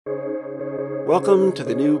Welcome to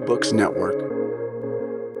the New Books Network.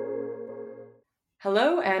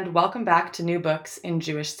 Hello and welcome back to New Books in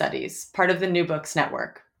Jewish Studies, part of the New Books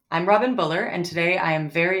Network. I'm Robin Buller, and today I am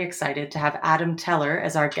very excited to have Adam Teller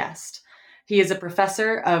as our guest. He is a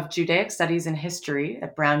professor of Judaic Studies and History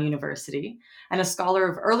at Brown University and a scholar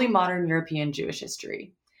of early modern European Jewish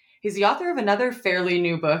history. He's the author of another fairly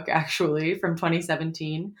new book, actually, from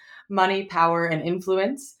 2017, Money, Power, and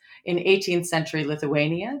Influence in 18th Century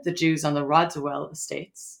Lithuania, the Jews on the Radziwiłł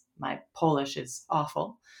Estates. My Polish is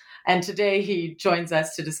awful. And today he joins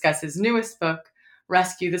us to discuss his newest book,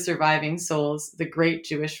 Rescue the Surviving Souls, The Great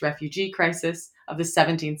Jewish Refugee Crisis of the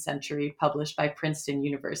 17th Century, published by Princeton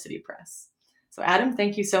University Press. So Adam,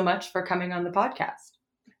 thank you so much for coming on the podcast.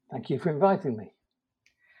 Thank you for inviting me.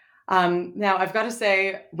 Now, I've got to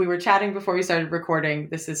say, we were chatting before we started recording.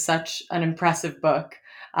 This is such an impressive book,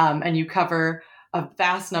 and you cover a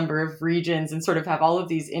vast number of regions and sort of have all of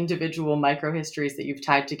these individual microhistories that you've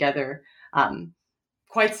tied together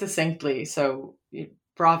quite succinctly, so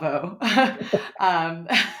bravo. And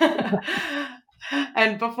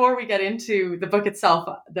before we get into the book itself,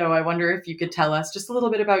 though, I wonder if you could tell us just a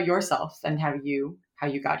little bit about yourself and how you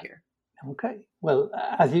got here. Okay. Well,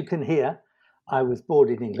 as you can hear, I was born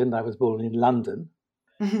in England. I was born in London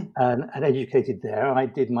and educated there. I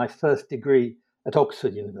did my first degree at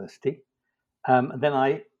Oxford University. And then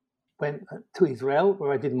I went to Israel,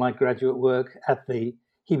 where I did my graduate work at the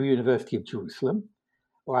Hebrew University of Jerusalem,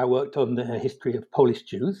 where I worked on the history of Polish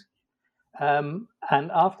Jews. And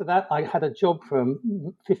after that, I had a job for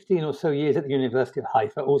 15 or so years at the University of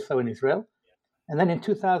Haifa, also in Israel. And then in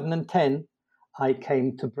 2010, I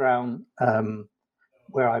came to Brown,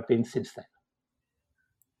 where I've been since then.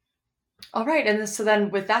 All right. And so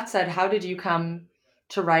then with that said, how did you come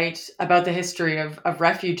to write about the history of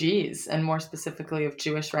refugees, and more specifically of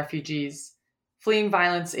Jewish refugees fleeing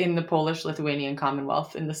violence in the Polish-Lithuanian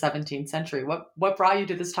Commonwealth in the 17th century? What brought you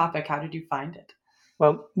to this topic? How did you find it?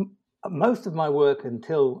 Well, most of my work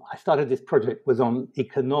until I started this project was on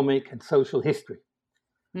economic and social history.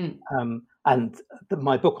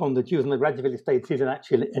 My book on the Jews on the Radziwiłł Estates is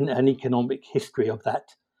actually an economic history of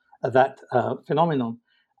that phenomenon.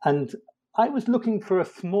 And I was looking for a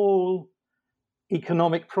small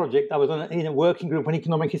economic project. I was in a working group on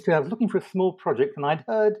economic history. I was looking for a small project, and I'd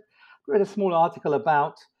read a small article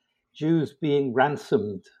about Jews being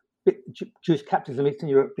ransomed, Jewish captives in Eastern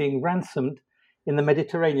Europe being ransomed in the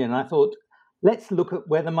Mediterranean. And I thought, let's look at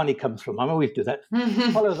where the money comes from. I always do that.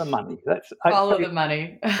 Follow the money. Follow the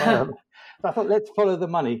money. So I thought, let's follow the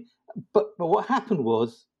money. But what happened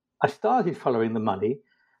was I started following the money,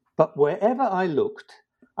 but wherever I looked,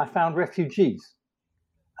 I found refugees.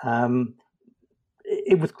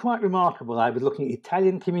 It was quite remarkable. I was looking at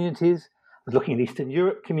Italian communities, I was looking at Eastern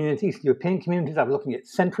Europe communities, European communities, I was looking at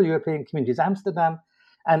Central European communities, Amsterdam,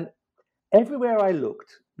 and everywhere I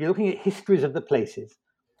looked, you're looking at histories of the places.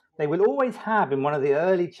 They will always have in one of the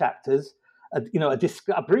early chapters,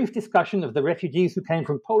 a brief discussion of the refugees who came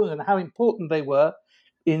from Poland and how important they were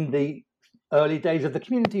in the early days of the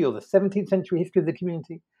community or the 17th century history of the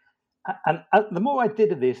community. And the more I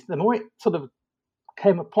did of this, the more it sort of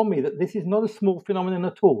came upon me that this is not a small phenomenon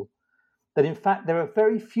at all. That in fact there are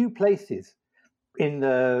very few places in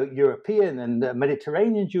the European and the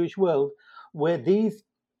Mediterranean Jewish world where these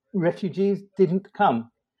refugees didn't come.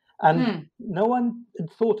 And no one had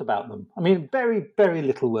thought about them. I mean, very, very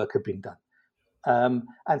little work had been done.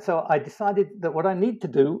 And so I decided that what I need to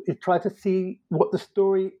do is try to see what the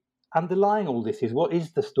story underlying all this is. What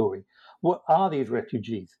is the story? What are these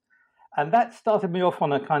refugees? And that started me off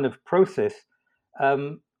on a kind of process,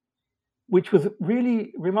 which was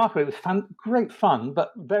really remarkable. It was great fun,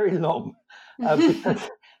 but very long, because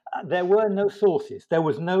there were no sources. There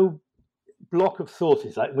was no block of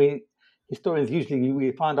sources. Like historians usually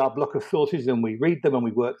we find our block of sources and we read them and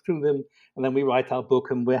we work through them and then we write our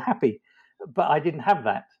book and we're happy. But I didn't have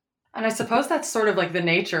that. And I suppose that's sort of like the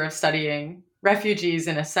nature of studying refugees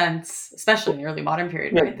in a sense, especially in the early modern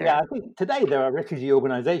period, right? Yeah, I think today there are refugee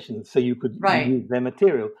organizations, so you could use their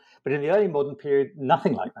material. But in the early modern period,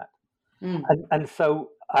 nothing like that. And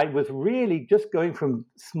so I was really just going from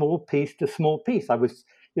small piece to small piece. I was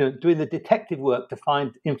doing the detective work to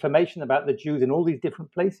find information about the Jews in all these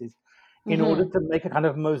different places in order to make a kind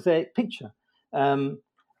of mosaic picture. And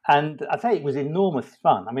I say it was enormous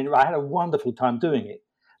fun. I mean, I had a wonderful time doing it,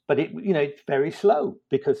 but it's very slow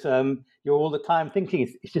because you're all the time thinking,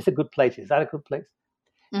 is this a good place? Is that a good place?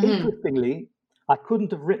 Interestingly, I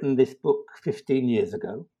couldn't have written this book 15 years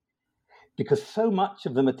ago because so much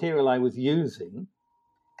of the material I was using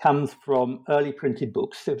comes from early printed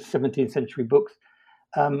books, 17th century books,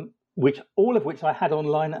 all of which I had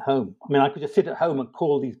online at home. I mean, I could just sit at home and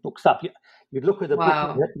call these books up. You'd look at a book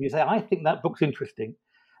and Wow. you say, I think that book's interesting.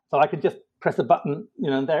 So I could just press a button,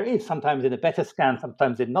 and there it is, sometimes in a better scan,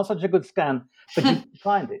 sometimes in not such a good scan, but you can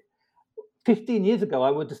find it. 15 years ago, I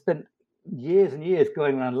would have spent years and years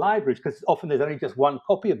going around libraries because often there's only just one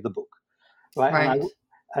copy of the book, right? Right.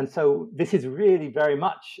 And so this is really very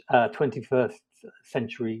much a 21st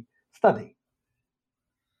century study.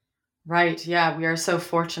 Right. Yeah, we are so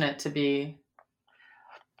fortunate to be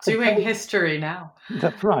doing history now.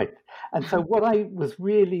 That's right. And so what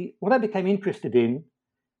I became interested in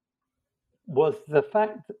was the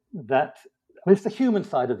fact that it's the human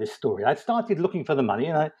side of this story. I started looking for the money,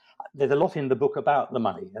 and there's a lot in the book about the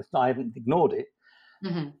money. I haven't ignored it.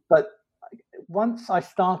 Mm-hmm. But once I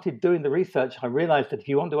started doing the research, I realized that if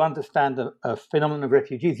you want to understand a phenomenon of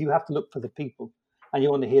refugees, you have to look for the people, and you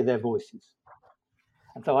want to hear their voices.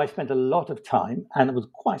 And so I spent a lot of time, and it was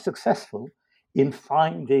quite successful, in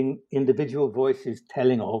finding individual voices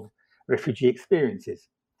telling of refugee experiences.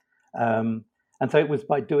 And so it was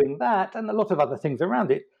by doing that and a lot of other things around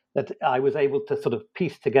it that I was able to sort of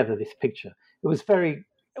piece together this picture. It was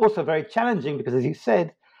also very challenging because, as you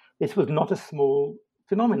said, this was not a small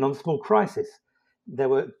phenomenon, small crisis. There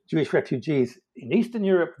were Jewish refugees in Eastern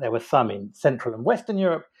Europe. There were some in Central and Western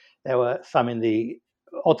Europe. There were some in the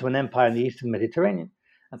Ottoman Empire in the Eastern Mediterranean.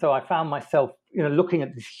 And so I found myself, looking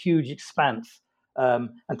at this huge expanse and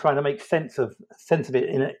trying to make sense of it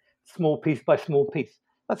in a small piece by small piece.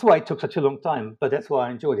 That's why it took such a long time, but that's why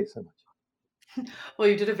I enjoyed it so much. Well,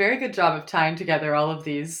 you did a very good job of tying together all of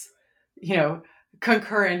these,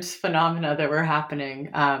 concurrent phenomena that were happening.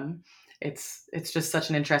 It's just such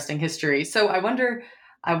an interesting history. So I wonder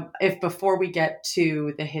if before we get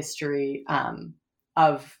to the history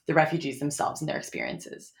of the refugees themselves and their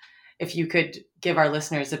experiences, if you could give our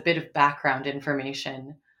listeners a bit of background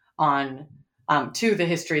information on to the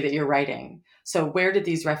history that you're writing. So where did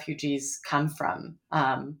these refugees come from?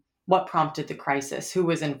 What prompted the crisis? Who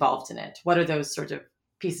was involved in it? What are those sort of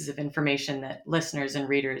pieces of information that listeners and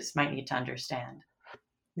readers might need to understand?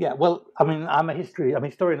 Yeah, well, I mean, I'm a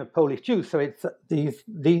historian of Polish Jews, so it's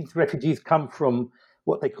these refugees come from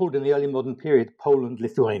what they called in the early modern period Poland,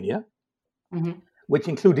 Lithuania, Mm-hmm. which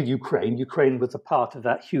included Ukraine. Ukraine was a part of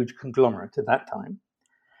that huge conglomerate at that time.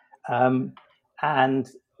 And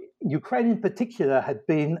Ukraine in particular had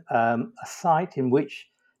been a site in which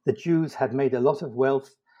the Jews had made a lot of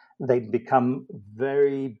wealth. They'd become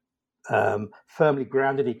very firmly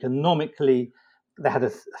grounded economically. They had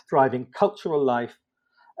a thriving cultural life.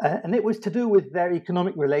 And it was to do with their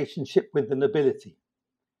economic relationship with the nobility.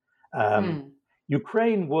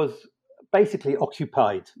 Ukraine was basically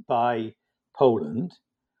occupied by Poland.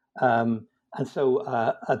 And so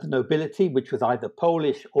the nobility, which was either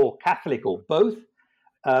Polish or Catholic or both,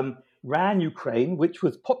 ran Ukraine, which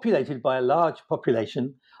was populated by a large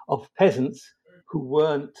population of peasants who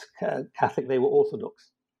weren't Catholic, they were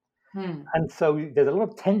Orthodox. And so there's a lot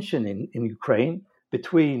of tension in Ukraine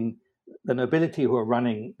between the nobility who are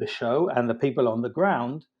running the show and the people on the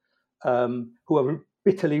ground who are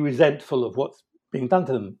bitterly resentful of what's being done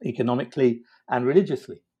to them economically and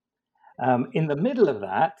religiously. In the middle of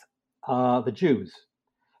that are the Jews,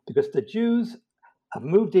 because the Jews have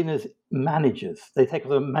moved in as managers. They take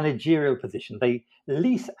a managerial position. They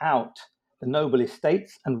lease out the noble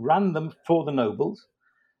estates and run them for the nobles.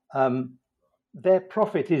 Their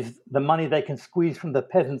profit is the money they can squeeze from the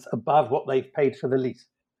peasants above what they've paid for the lease.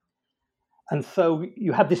 And so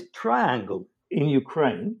you have this triangle in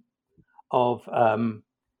Ukraine of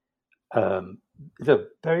the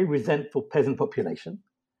very resentful peasant population,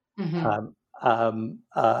 a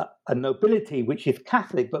nobility which is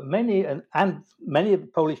Catholic, but many of the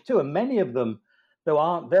Polish too, and many of them, though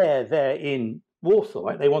aren't there, they're in Warsaw,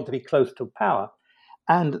 right? They want to be close to power,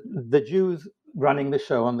 and the Jews running the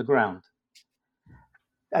show on the ground.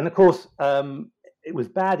 And of course, it was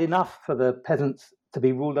bad enough for the peasants to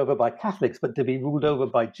be ruled over by Catholics, but to be ruled over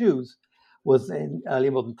by Jews was, in early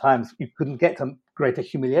modern times, you couldn't get to greater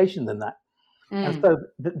humiliation than that. And so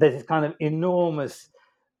there's this kind of enormous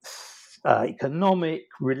economic,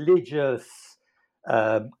 religious,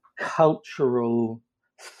 cultural,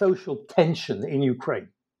 social tension in Ukraine.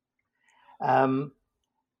 And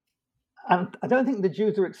I don't think the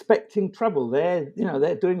Jews are expecting trouble. They're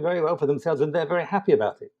doing very well for themselves, and they're very happy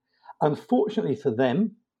about it. Unfortunately for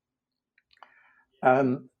them,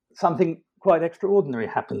 something quite extraordinary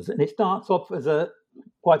happens, and it starts off as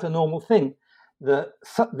quite a normal thing. The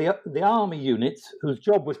army units, whose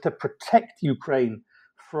job was to protect Ukraine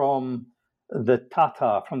from the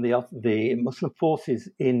Tatar, from the Muslim forces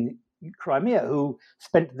in Crimea, who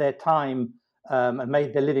spent their time and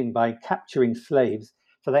made their living by capturing slaves.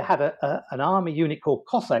 So they had an army unit called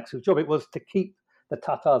Cossacks, whose job it was to keep the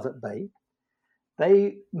Tatars at bay.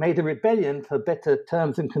 They made a rebellion for better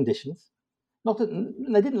terms and conditions. Not that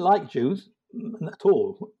they didn't like Jews at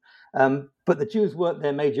all, but the Jews weren't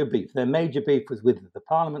their major beef. Their major beef was with the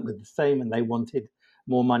parliament, with the Sejm, and they wanted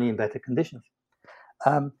more money and better conditions.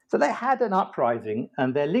 So they had an uprising,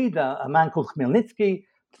 and their leader, a man called Khmelnytsky,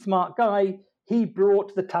 smart guy, he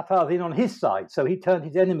brought the Tatars in on his side. So he turned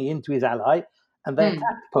his enemy into his ally, and they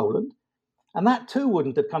attacked Poland. And that too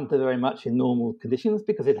wouldn't have come to very much in normal conditions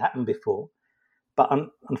because it happened before. But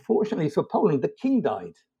unfortunately for Poland, the king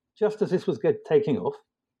died just as this was taking off.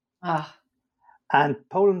 And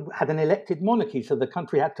Poland had an elected monarchy, so the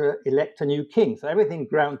country had to elect a new king. So everything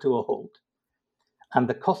ground to a halt. And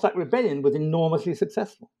the Cossack rebellion was enormously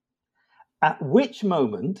successful. At which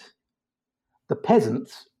moment, the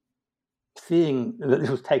peasants, seeing that this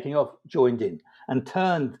was taking off, joined in and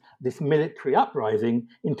turned this military uprising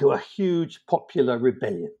into a huge popular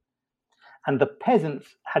rebellion. And the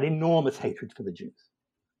peasants had enormous hatred for the Jews.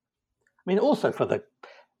 I mean, also for the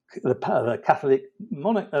Catholic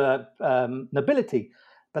nobility,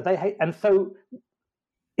 but they hate, and so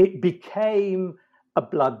it became a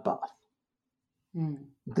bloodbath.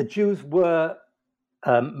 The Jews were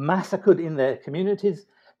massacred in their communities.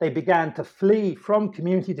 They began to flee from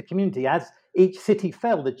community to community. As each city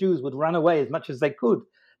fell, the Jews would run away as much as they could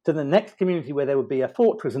to the next community where there would be a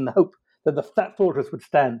fortress in the hope that that fortress would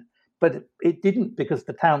stand. But it didn't, because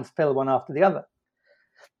the towns fell one after the other.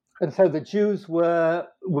 And so the Jews were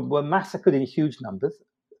massacred in huge numbers.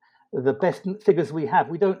 The best figures we have,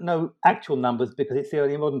 we don't know actual numbers because it's the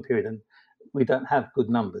early modern period and we don't have good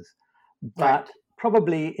numbers. But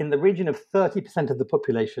probably in the region of 30% of the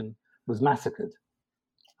population was massacred,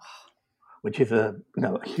 which is a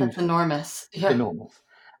huge. That's enormous. Enormous.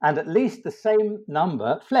 And at least the same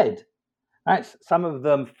number fled. Right? Some of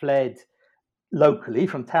them fled locally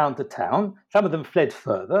from town to town. Some of them fled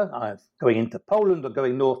further, going into Poland or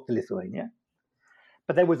going north to Lithuania.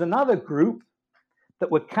 But there was another group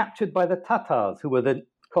that were captured by the Tatars, who were the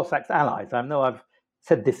Cossacks' allies. I know I've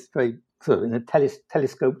said this very sort of in a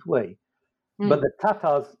telescoped way. But the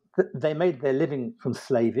Tatars, they made their living from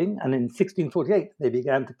slaving, and in 1648 they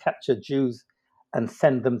began to capture Jews and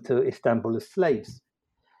send them to Istanbul as slaves.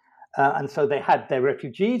 And so they had their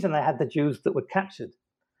refugees and they had the Jews that were captured.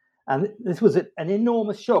 And this was an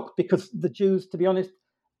enormous shock because the Jews, to be honest,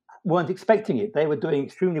 weren't expecting it. They were doing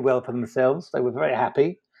extremely well for themselves. They were very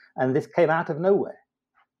happy. And this came out of nowhere.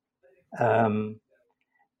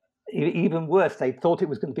 Even worse, they thought it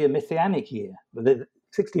was going to be a messianic year.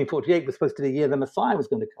 1648 was supposed to be the year the Messiah was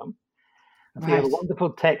going to come. And so we have a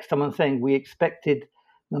wonderful text, someone saying, we expected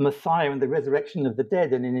the Messiah and the resurrection of the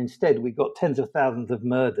dead, and instead we got tens of thousands of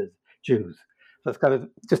murdered Jews. So it's kind of,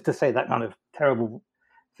 just to say that kind of terrible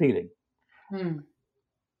feeling. So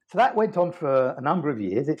that went on for a number of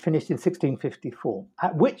years. It finished in 1654,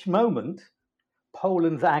 at which moment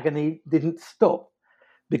Poland's agony didn't stop,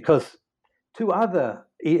 because two other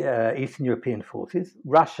Eastern European forces,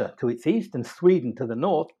 Russia to its east and Sweden to the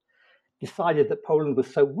north, decided that Poland was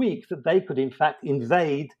so weak that they could in fact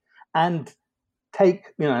invade and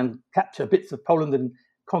take, and capture bits of Poland and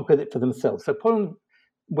conquer it for themselves. So Poland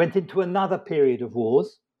went into another period of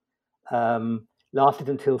wars, lasted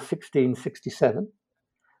until 1667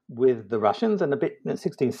 with the Russians and a bit in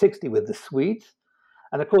 1660 with the Swedes.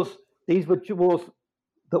 And of course, these were wars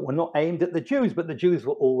that were not aimed at the Jews, but the Jews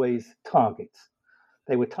were always targets.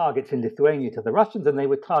 They were targets in Lithuania to the Russians, and they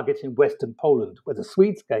were targets in Western Poland where the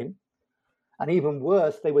Swedes came. And even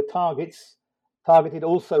worse, they were targeted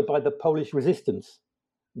also by the Polish resistance.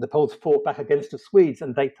 The Poles fought back against the Swedes,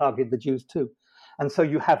 and they targeted the Jews too. And so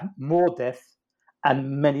you have more deaths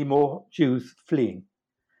and many more Jews fleeing.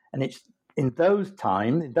 And it's in those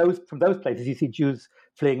times, from those places, you see Jews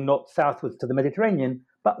fleeing not southwards to the Mediterranean,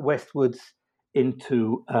 but westwards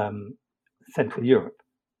into Central Europe.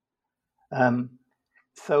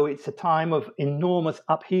 So it's a time of enormous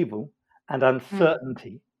upheaval and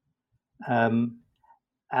uncertainty.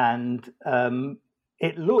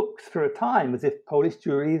 It looks for a time as if Polish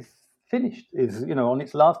Jewry is finished, is on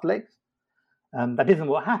its last legs. That isn't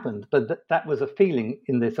what happened, but that was a feeling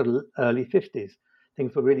in the sort of early 50s.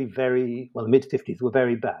 Things were really the mid-50s were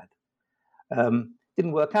very bad.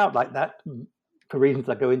 Didn't work out like that for reasons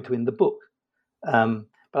I go into in the book. But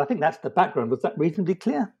I think that's the background. Was that reasonably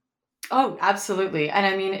clear? Oh, absolutely. And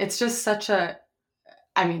I mean, it's just the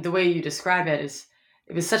way you describe it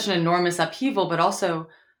was such an enormous upheaval, but also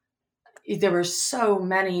there were so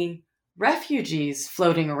many refugees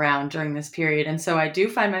floating around during this period. And so I do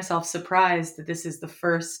find myself surprised that this is the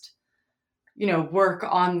first, work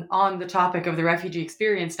on the topic of the refugee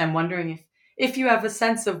experience. And I'm wondering if you have a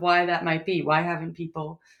sense of why that might be. Why haven't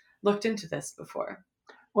people looked into this before?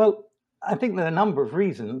 Well, I think there are a number of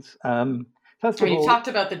reasons. First of You all, talked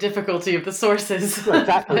about the difficulty of the sources. well,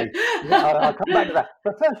 exactly. I'll come back to that.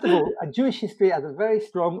 But first of all, Jewish history has a very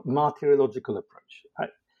strong martyrological approach.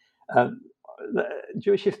 Right?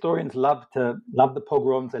 Jewish historians love the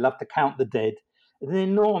pogroms. They love to count the dead. There's an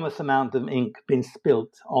enormous amount of ink been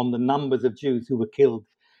spilt on the numbers of Jews who were killed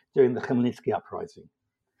during the Khmelnytsky uprising.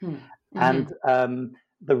 Mm-hmm. And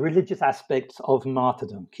the religious aspects of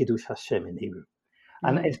martyrdom, Kiddush Hashem in Hebrew.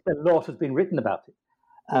 And a lot has been written about it.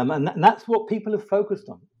 And that's what people have focused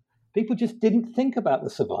on. People just didn't think about the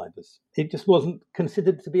survivors. It just wasn't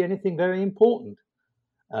considered to be anything very important.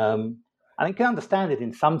 And I can understand it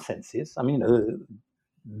in some senses. I mean,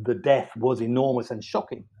 the death was enormous and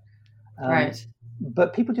shocking. Right.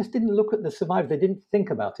 But people just didn't look at the survivors. They didn't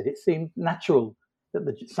think about it. It seemed natural that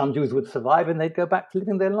some Jews would survive and they'd go back to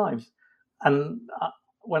living their lives. And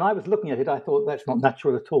when I was looking at it, I thought that's not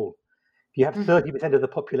natural at all. If you have 30% of the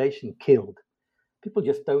population killed, people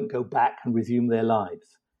just don't go back and resume their lives,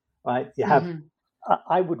 right? You have,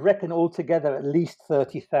 I would reckon altogether, at least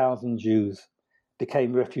 30,000 Jews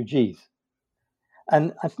became refugees.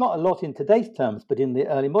 And it's not a lot in today's terms, but in the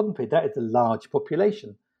early modern period, that is a large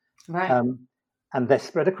population. Right. And they're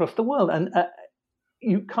spread across the world. And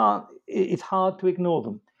it's hard to ignore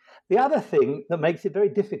them. The other thing that makes it very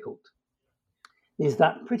difficult is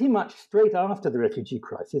that pretty much straight after the refugee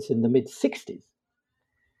crisis in the mid-60s,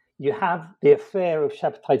 you have the affair of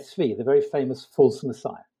Shabtai Tzvi, the very famous false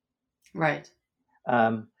Messiah. Right.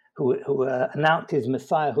 Who announced his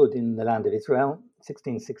messiahhood in the land of Israel in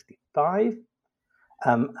 1665,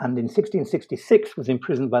 and in 1666 was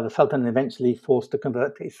imprisoned by the Sultan and eventually forced to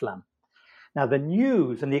convert to Islam. Now, the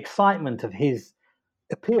news and the excitement of his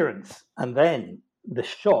appearance and then the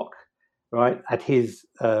shock, right, at his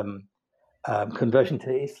conversion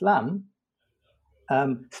to Islam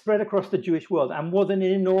spread across the Jewish world and was an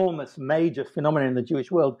enormous, major phenomenon in the Jewish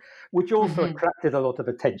world, which also attracted a lot of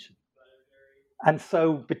attention. And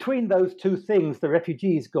so between those two things, the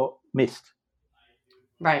refugees got missed.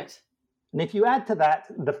 Right. And if you add to that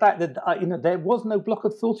the fact that there was no block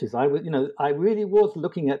of sources, I really was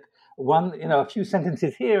looking at a few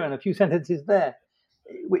sentences here and a few sentences there.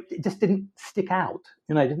 It just didn't stick out.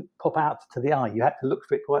 It didn't pop out to the eye. You had to look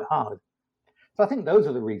for it quite hard. So I think those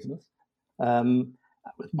are the reasons.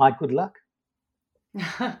 That was my good luck.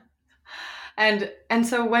 And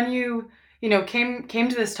so when you came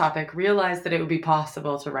to this topic, realized that it would be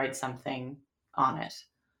possible to write something on it,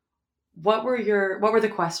 what were the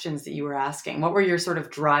questions that you were asking? What were your sort of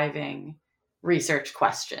driving research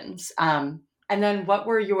questions? And then what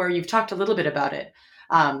were you've talked a little bit about it,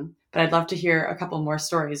 but I'd love to hear a couple more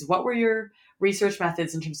stories. What were your research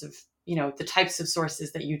methods in terms of, the types of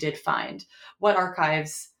sources that you did find? What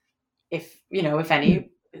archives, if any,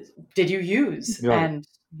 did you use? Right. And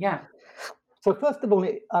yeah. So first of all,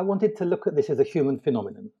 I wanted to look at this as a human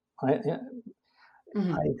phenomenon.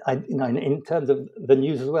 In terms of the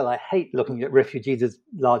news as well, I hate looking at refugees as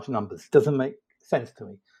large numbers. It doesn't make sense to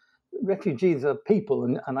me. Refugees are people,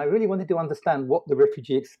 and I really wanted to understand what the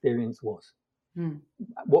refugee experience was,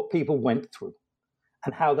 what people went through,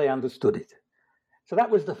 and how they understood it. So that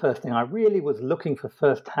was the first thing. I really was looking for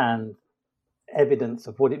first-hand evidence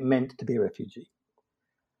of what it meant to be a refugee.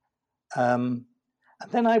 And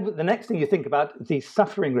then the next thing you think about, these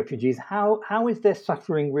suffering refugees, how is their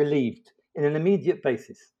suffering relieved in an immediate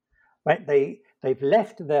basis? Right? They've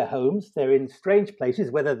left their homes, they're in strange places,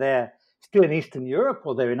 whether they're still in Eastern Europe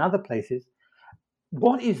or they're in other places.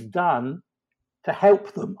 What is done to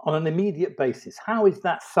help them on an immediate basis? How is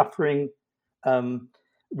that suffering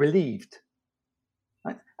relieved?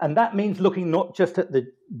 Right? And that means looking not just at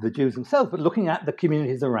the Jews themselves, but looking at the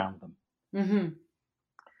communities around them. Mm-hmm.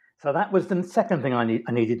 So that was the second thing I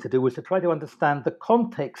needed to do, was to try to understand the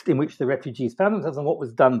context in which the refugees found themselves and what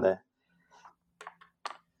was done there.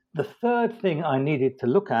 The third thing I needed to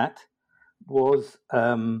look at was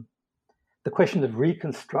the question of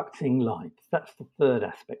reconstructing lives. That's the third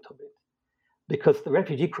aspect of it, because the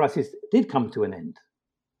refugee crisis did come to an end.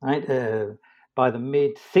 Right? By the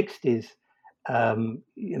mid-60s,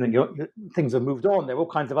 things have moved on. There are all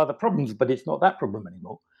kinds of other problems, but it's not that problem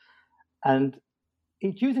anymore. And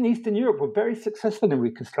Jews in Eastern Europe were very successful in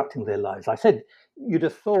reconstructing their lives. I said you'd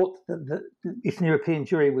have thought that the Eastern European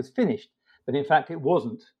Jewry was finished, but in fact it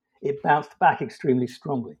wasn't. It bounced back extremely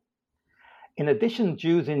strongly. In addition,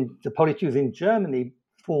 the Polish Jews in Germany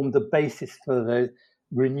formed the basis for the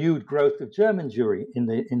renewed growth of German Jewry in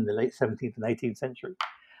the late 17th and 18th century.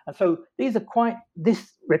 And so this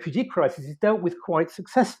refugee crisis is dealt with quite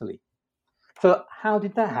successfully. So how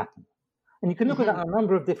did that happen? And you can look at that on a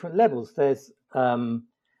number of different levels. There's,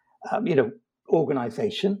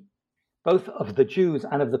 organization, both of the Jews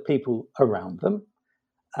and of the people around them.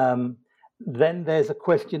 Then there's a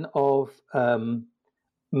question of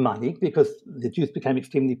money, because the Jews became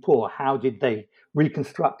extremely poor. How did they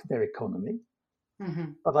reconstruct their economy?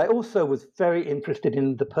 But I also was very interested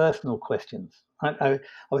in the personal questions. I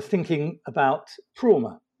was thinking about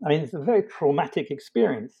trauma. I mean, it's a very traumatic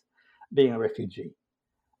experience being a refugee.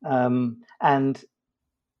 And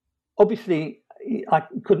obviously, I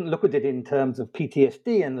couldn't look at it in terms of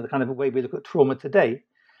PTSD and the kind of way we look at trauma today.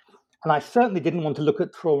 And I certainly didn't want to look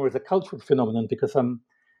at trauma as a cultural phenomenon, because I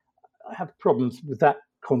have problems with that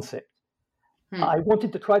concept. I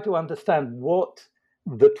wanted to try to understand what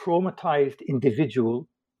the traumatized individual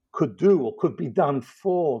could do or could be done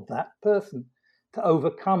for that person to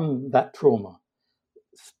overcome that trauma,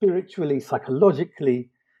 spiritually, psychologically,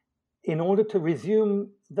 in order to resume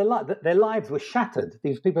their lives were shattered.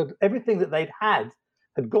 These people, everything that they'd had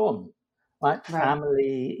gone, right?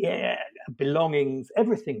 Family, belongings,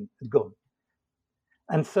 everything had gone.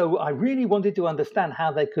 And so I really wanted to understand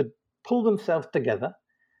how they could pull themselves together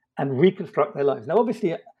and reconstruct their lives. Now,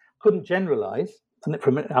 obviously, I couldn't generalize, and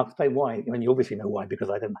I'll explain why. I mean, you obviously know why, because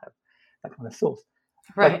I don't have that kind of source.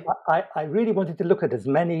 Right. But I really wanted to look at as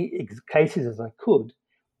many cases as I could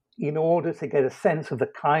in order to get a sense of the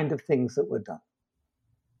kind of things that were done.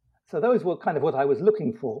 So those were kind of what I was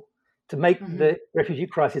looking for, to make the refugee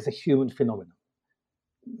crisis a human phenomenon,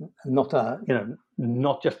 not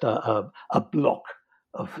just a block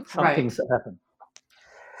of some things that happen.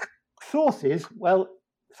 Sources,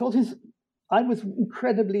 I was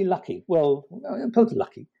incredibly lucky. Well, totally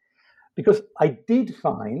lucky, because I did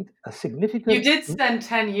find a significant... You did spend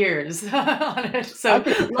 10 years on it, so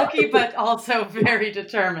lucky, but also very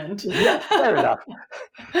determined. Yeah, fair enough.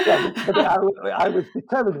 Yeah, but I was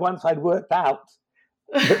determined once I'd worked out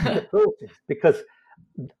the sources, because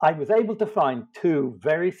I was able to find two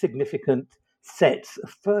very significant sets of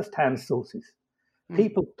first-hand sources,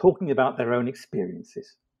 people talking about their own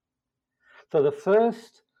experiences. So the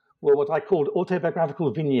first were what I called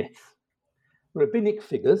autobiographical vignettes. Rabbinic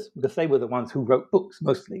figures, because they were the ones who wrote books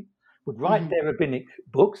mostly, would write their rabbinic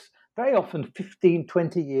books, very often 15,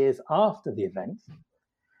 20 years after the events,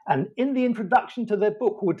 and in the introduction to their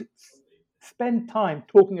book would spend time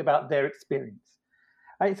talking about their experience.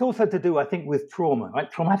 It's also to do, I think, with trauma,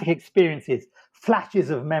 right? Traumatic experiences, flashes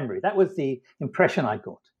of memory. That was the impression I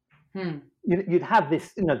got. You'd have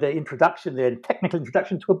this, the introduction, the technical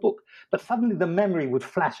introduction to a book, but suddenly the memory would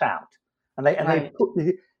flash out, and they put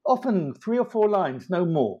often 3 or 4 lines, no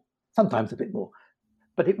more, sometimes a bit more,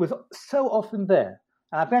 but it was so often there.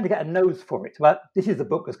 And I'm going to get a nose for it. But this is a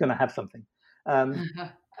book that's going to have something, and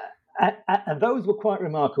those were quite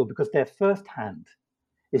remarkable because they're first-hand.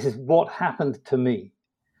 This is what happened to me,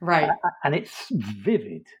 right? And it's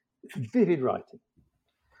vivid writing.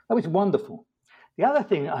 That was wonderful. The other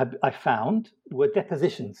thing I found were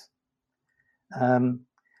depositions.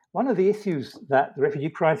 One of the issues that the refugee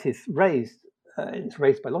crisis raised, it's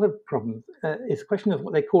raised by a lot of problems, is a question of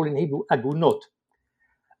what they call in Hebrew agunot,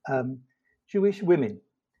 Jewish women.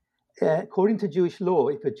 According to Jewish law,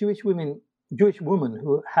 if a Jewish woman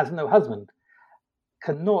who has no husband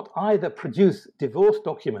cannot either produce divorce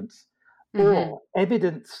documents or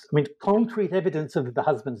evidence, concrete evidence of the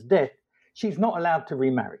husband's death, she's not allowed to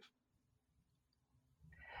remarry.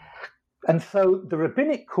 And so the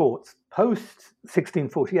rabbinic courts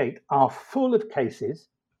post-1648 are full of cases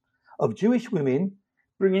of Jewish women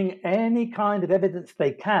bringing any kind of evidence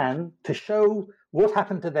they can to show what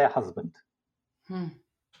happened to their husband.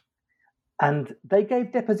 And they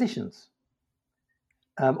gave depositions,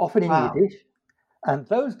 often in Yiddish, and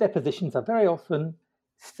those depositions are very often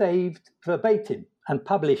saved verbatim and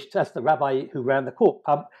published, as the rabbi who ran the court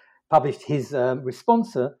published his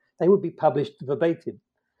responsa, they would be published verbatim.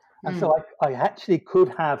 And so I actually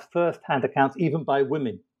could have first-hand accounts, even by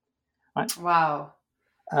women. Right? Wow.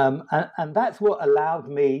 And that's what allowed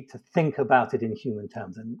me to think about it in human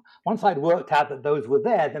terms. And once I'd worked out that those were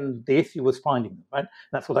there, then the issue was finding them. Right?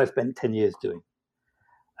 That's what I spent 10 years doing.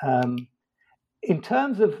 In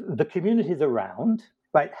terms of the communities around,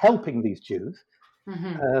 right, helping these Jews,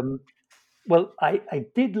 well, I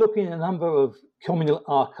did look in a number of communal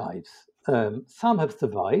archives. Some have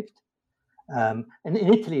survived. And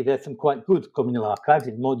in Italy, there's some quite good communal archives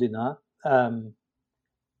in Modena.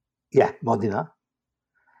 Modena.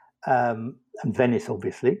 And Venice,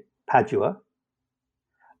 obviously, Padua.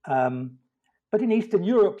 But in Eastern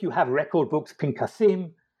Europe, you have record books,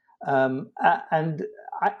 Pinkasim. And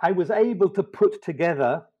I was able to put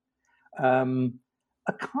together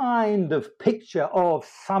a kind of picture of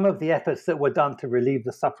some of the efforts that were done to relieve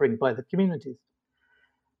the suffering by the communities.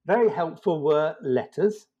 Very helpful were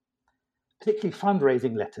letters, particularly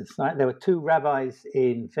fundraising letters. Right? There were two rabbis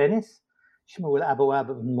in Venice, Shmuel Abuab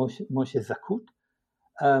and Moshe Zakut,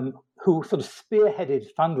 who sort of spearheaded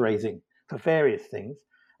fundraising for various things,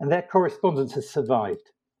 and their correspondence has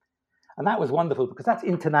survived. And that was wonderful because that's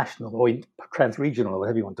international or trans-regional or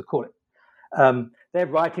whatever you want to call it. They're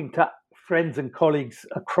writing to friends and colleagues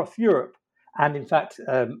across Europe and, in fact,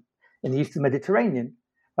 in the Eastern Mediterranean,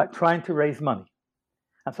 like trying to raise money.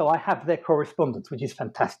 And so I have their correspondence, which is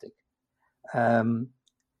fantastic.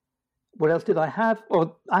 What else did I have?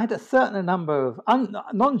 Well, I had a certain number of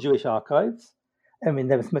non-Jewish archives. I mean,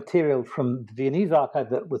 there was material from the Viennese archive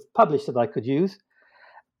that was published that I could use.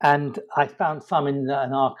 And I found some in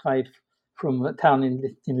an archive from a town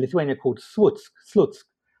in Lithuania called Slutsk,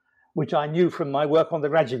 which I knew from my work on the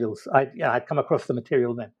Radzivills. I'd come across the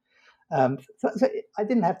material then. So I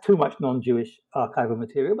didn't have too much non-Jewish archival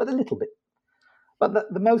material, but a little bit. But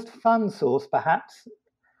the most fun source, perhaps,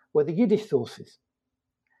 were the Yiddish sources.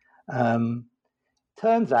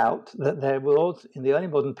 Turns out that there was, in the early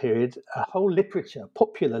modern period, a whole literature,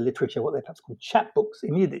 popular literature, what they perhaps called chapbooks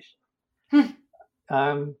in Yiddish,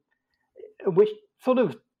 which sort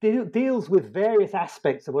of deals with various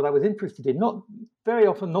aspects of what I was interested in, not very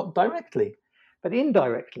often, not directly, but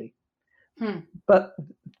indirectly. But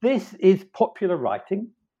this is popular writing,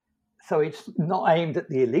 so it's not aimed at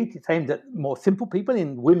the elite, it's aimed at more simple people,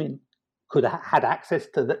 and women had access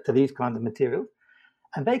to these kinds of materials.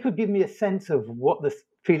 And they could give me a sense of what the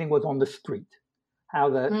feeling was on the street, how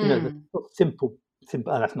the simple,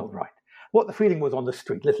 that's not right. What the feeling was on the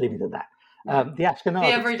street, let's leave it at that. The Ashkenazi the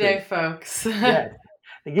everyday street, folks. yes,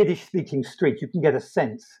 the Yiddish-speaking street, you can get a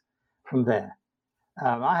sense from there.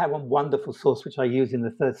 I have one wonderful source which I use in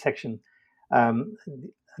the third section, the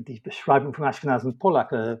Beschreibung from Ashkenaz and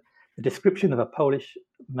Polak, a description of a Polish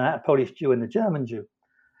Jew and a German Jew.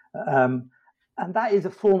 And that is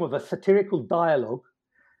a form of a satirical dialogue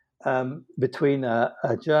between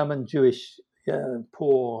a German Jewish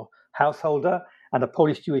poor householder and a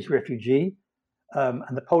Polish Jewish refugee.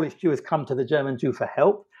 And the Polish Jew has come to the German Jew for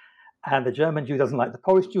help. And the German Jew doesn't like the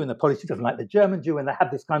Polish Jew, and the Polish Jew doesn't like the German Jew. And they have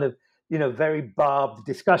this kind of, very barbed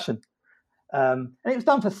discussion. And it was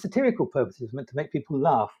done for satirical purposes, meant to make people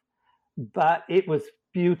laugh. But it was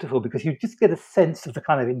beautiful because you just get a sense of the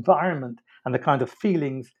kind of environment and the kind of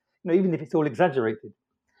feelings, even if it's all exaggerated.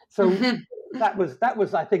 So that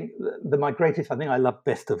was, I think, my greatest. I think I loved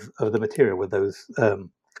best of the material with those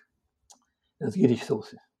Yiddish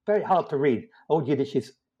sources. Very hard to read. Old Yiddish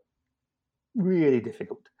is really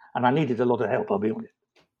difficult, and I needed a lot of help, I'll be honest.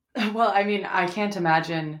 Well, I mean, I can't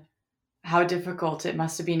imagine how difficult it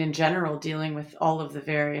must have been in general dealing with all of the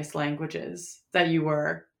various languages that you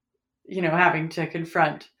were, having to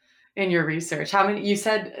confront in your research. How many? You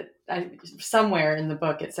said somewhere in the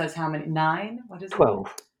book it says how many? 9? What is 12.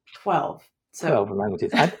 it? 12. So 12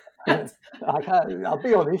 languages. I'll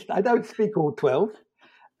be honest, I don't speak all 12.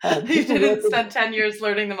 You didn't spend 10 years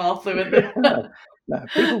learning them all fluently. No.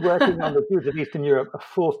 People working on the Jews of Eastern Europe are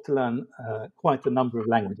forced to learn quite a number of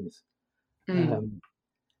languages. So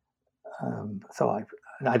I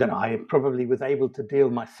don't know, I probably was able to deal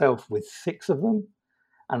myself with 6 of them,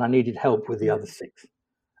 and I needed help with the other 6.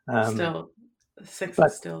 Still, 6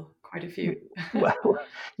 is still quite a few. Well,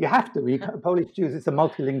 you have to. Polish Jews, it's a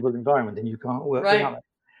multilingual environment, and you can't work without it.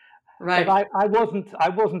 Right. But I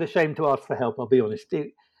wasn't ashamed to ask for help, I'll be honest.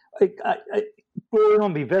 It brought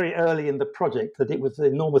on me very early in the project that it was an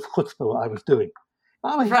enormous chutzpah what I was doing.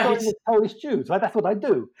 I'm a historian of Polish Jews, right? That's what I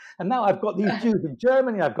do. And now I've got these Jews in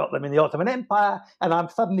Germany, I've got them in the Ottoman Empire, and I'm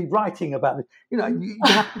suddenly writing about it. You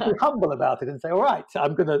have to be humble about it and say, all right,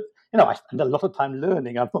 I'm going to, I spend a lot of time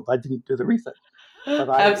learning. I didn't do the research.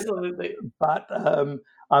 Absolutely. But I'm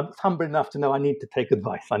humble enough to know I need to take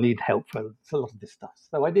advice. I need help for a lot of this stuff.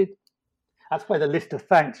 So I did. That's why the list of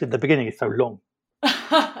thanks at the beginning is so long.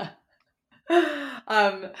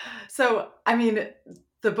 So, I mean,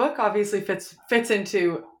 the book obviously fits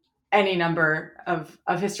into any number of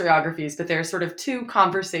historiographies, but there are sort of 2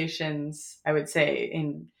 conversations, I would say,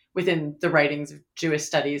 within the writings of Jewish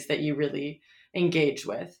studies that you really engage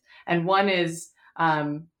with. And one is,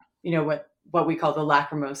 what we call the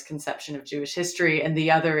lachrymose conception of Jewish history, and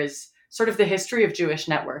the other is sort of the history of Jewish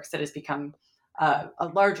networks that has become a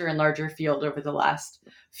larger and larger field over the last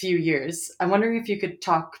few years. I'm wondering if you could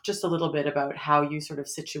talk just a little bit about how you sort of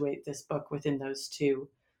situate this book within those 2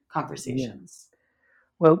 conversations. Yeah.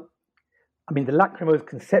 Well, I mean, the lachrymose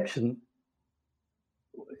conception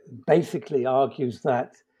basically argues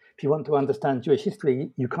that if you want to understand Jewish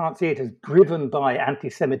history, you can't see it as driven by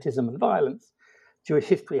anti-Semitism and violence. Jewish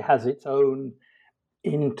history has its own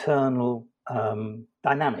internal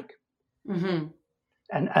dynamic. Mm-hmm.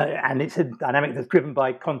 And it's a dynamic that's driven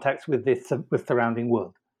by contacts with the surrounding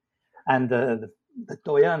world. And the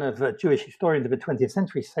doyen of Jewish historians of the 20th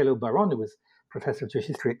century, Selo Baron, who was professor of Jewish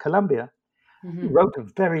history at Columbia, wrote a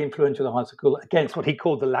very influential article against what he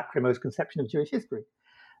called the lachrymose conception of Jewish history,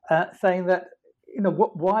 saying that,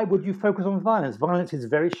 why would you focus on violence? Violence is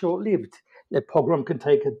very short-lived. A pogrom can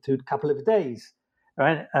take a couple of days,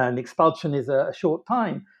 right? And expulsion is a short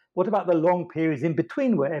time. What about the long periods in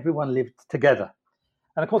between where everyone lived together?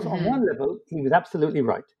 And of course, on one level, he was absolutely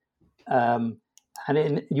right.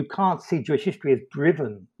 You can't see Jewish history as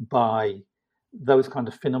driven by those kind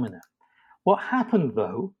of phenomena. What happened,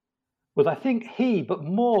 though, was I think he, but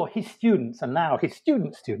more his students, and now his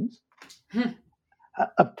students'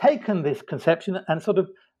 have taken this conception and sort of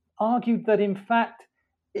argued that, in fact,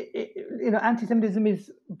 anti-Semitism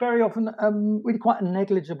is very often really quite a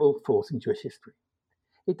negligible force in Jewish history.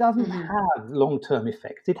 It doesn't have long-term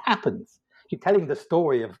effects. It happens. If you're telling the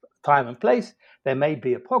story of time and place, there may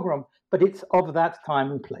be a pogrom, but it's of that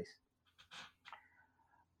time and place.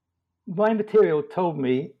 My material told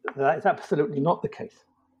me that it's absolutely not the case.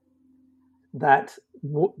 That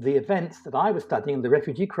the events that I was studying, the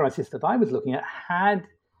refugee crisis that I was looking at, had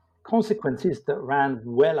consequences that ran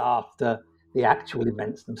well after the actual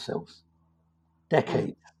events themselves,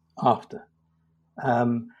 decades after.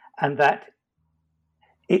 And that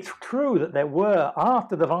it's true that there were,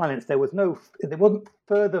 after the violence, there wasn't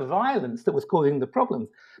further violence that was causing the problems.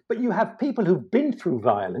 But you have people who've been through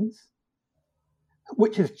violence,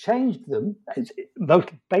 which has changed them. At most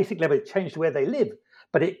basic level, it changed where they live,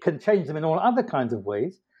 but it can change them in all other kinds of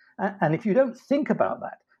ways. And if you don't think about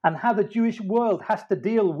that, and how the Jewish world has to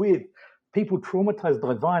deal with people traumatized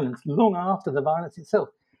by violence long after the violence itself,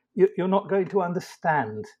 you're not going to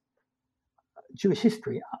understand Jewish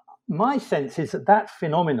history. My sense is that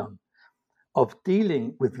phenomenon of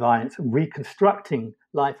dealing with violence and reconstructing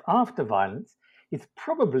life after violence is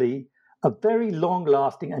probably a very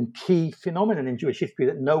long-lasting and key phenomenon in Jewish history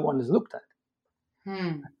that no one has looked at.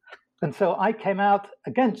 And so I came out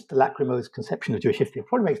against the lachrymose conception of Jewish history. It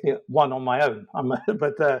probably makes me one on my own,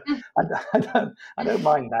 but I don't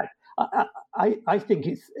mind that. I think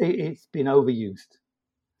it's been overused.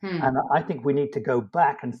 And I think we need to go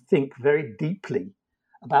back and think very deeply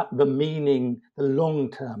about the meaning, the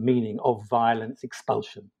long-term meaning of violence,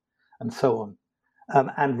 expulsion, and so on,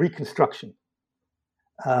 and reconstruction,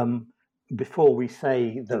 before we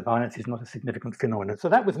say that violence is not a significant phenomenon. So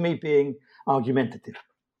that was me being argumentative.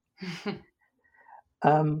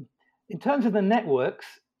 In terms of the networks,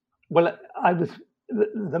 well,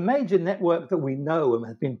 the major network that we know and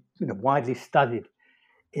has been widely studied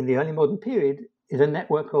in the early modern period is a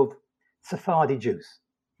network of Sephardi Jews,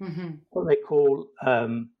 what they call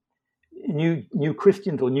new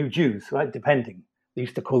Christians or new Jews, right? Depending. They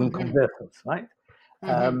used to call them conversos, right?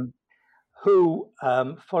 Who,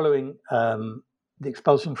 following the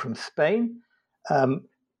expulsion from Spain,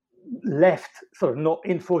 left sort of not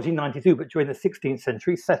in 1492, but during the 16th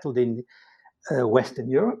century, settled in Western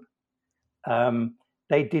Europe.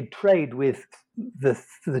 They did trade with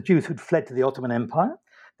the Jews who'd fled to the Ottoman Empire.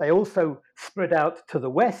 They also spread out to the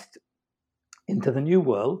west into the New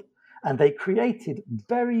World, and they created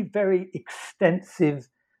very, very extensive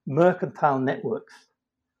mercantile networks,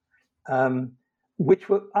 which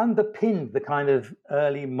were underpinned the kind of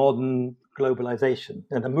early modern globalization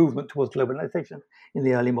and the movement towards globalization in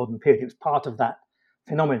the early modern period. It was part of that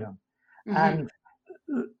phenomenon. And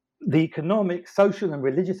the economic, social, and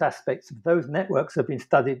religious aspects of those networks have been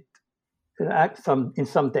studied in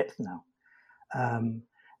some depth now.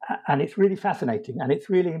 And it's really fascinating, and it's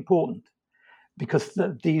really important, because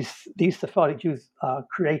these Sephardic Jews are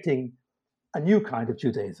creating a new kind of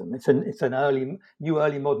Judaism. It's an early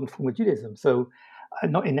modern form of Judaism. So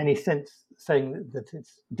I'm not in any sense saying that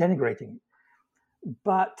it's denigrating it,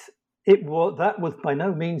 but that was by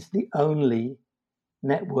no means the only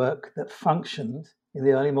network that functioned in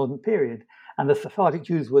the early modern period, and the Sephardic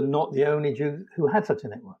Jews were not the only Jews who had such a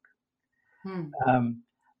network.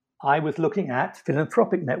 I was looking at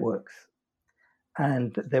philanthropic networks,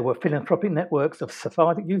 and there were philanthropic networks of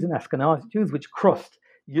Sephardic Jews and Ashkenazi Jews which crossed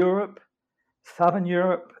Europe, Southern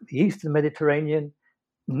Europe, the Eastern Mediterranean,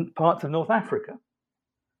 parts of North Africa.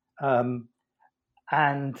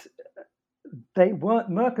 And they weren't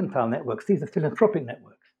mercantile networks, these are philanthropic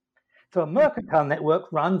networks. So a mercantile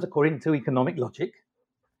network runs according to economic logic.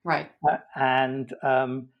 Right. And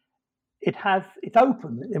it's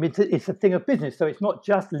open. I mean, it's a thing of business, so it's not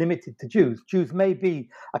just limited to Jews. Jews may be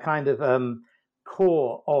a kind of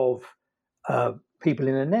core of people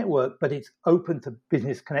in a network, but it's open to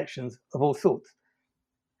business connections of all sorts.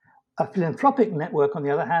 A philanthropic network, on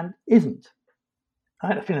the other hand, isn't.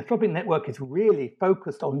 Right? A philanthropic network is really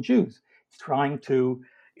focused on Jews. It's trying to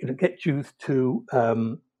get Jews to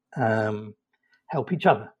help each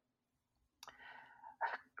other.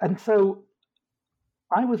 And so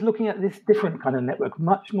I was looking at this different kind of network,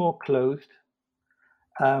 much more closed,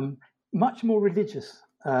 much more religious,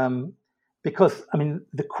 because, I mean,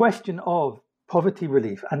 the question of poverty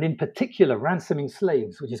relief, and in particular ransoming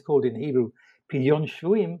slaves, which is called in Hebrew pidyon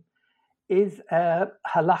shvuim, is a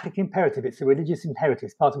halachic imperative. It's a religious imperative.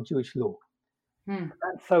 It's part of Jewish law. And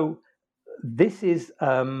so this is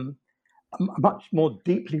a much more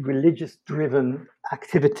deeply religious-driven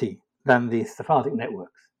activity than the Sephardic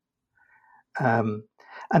networks.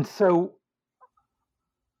 And so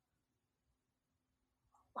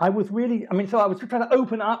I was trying to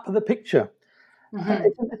open up the picture.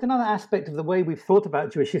 It's another aspect of the way we've thought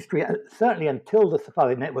about Jewish history, certainly until the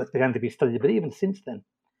Sephardic networks began to be studied, but even since then,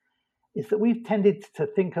 is that we've tended to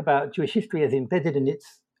think about Jewish history as embedded in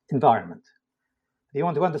its environment. If you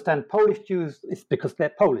want to understand Polish Jews, it's because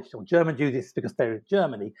they're Polish, or German Jews, it's because they're in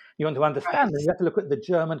Germany. You want to understand them, you have to look at the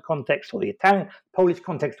German context or the Italian, Polish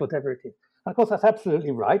context, whatever it is. And of course, that's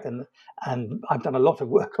absolutely right, and I've done a lot of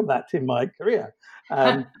work on that in my career.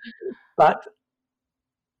 But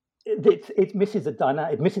it misses a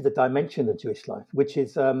dimension of Jewish life, which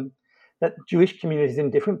is that Jewish communities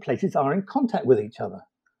in different places are in contact with each other.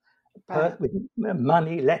 With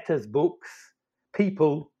money, letters, books,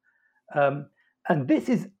 people. And this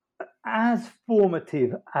is as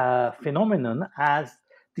formative a phenomenon as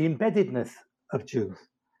the embeddedness of Jews.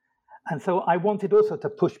 And so I wanted also to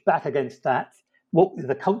push back against that, what is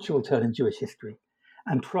the cultural turn in Jewish history,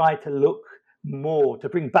 and try to look more, to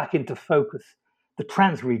bring back into focus the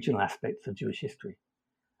trans-regional aspects of Jewish history.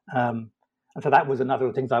 And so that was another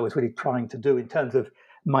of the things I was really trying to do in terms of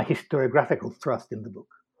my historiographical thrust in the book.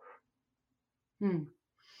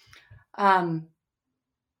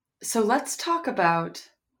 So let's talk about,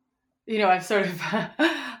 I've sort of,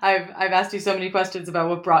 I've asked you so many questions about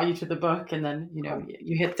what brought you to the book, and then,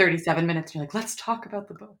 you hit 37 minutes and you're like, let's talk about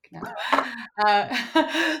the book now.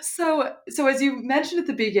 So as you mentioned at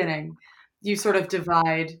the beginning, you sort of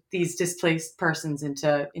divide these displaced persons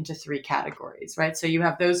into three categories, right? So you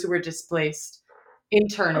have those who were displaced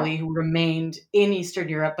internally, who remained in Eastern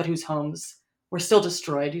Europe, but whose homes were still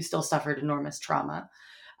destroyed, who still suffered enormous trauma.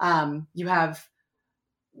 You have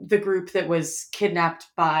the group that was kidnapped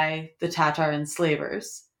by the Tatar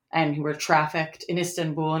enslavers and who were trafficked in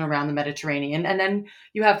Istanbul and around the Mediterranean. And then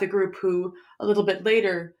you have the group who a little bit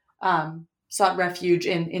later sought refuge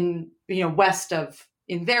in their west,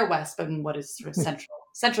 but in what is sort of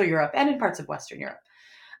Central Europe and in parts of Western Europe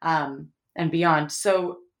and beyond.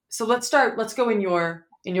 So let's go in your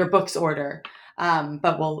book's order.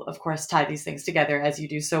 But we'll of course tie these things together as you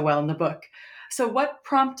do so well in the book. So what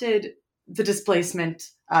prompted the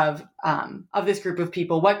displacement of this group of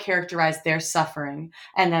people? What characterized their suffering?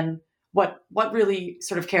 And then what really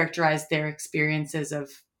sort of characterized their experiences of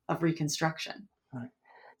reconstruction? Right.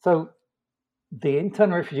 So the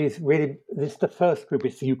internal refugees, really, this is the first group.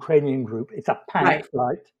 It's the Ukrainian group. It's a panic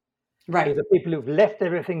flight. Right. These are people who've left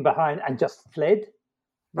everything behind and just fled.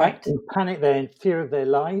 Right. In panic, they're in fear of their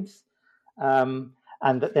lives.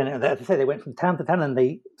 And then, as I say, they went from town to town,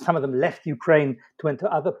 and some of them left Ukraine to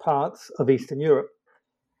enter other parts of Eastern Europe.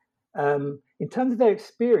 In terms of their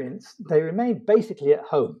experience, they remained basically at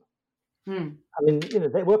home. I mean,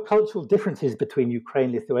 there were cultural differences between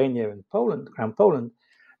Ukraine, Lithuania, and Crown Poland,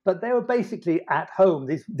 but they were basically at home.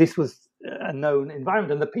 This was a known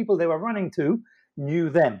environment, and the people they were running to knew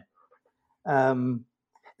them.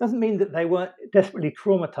 Doesn't mean that they weren't desperately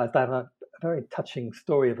traumatized. I have a very touching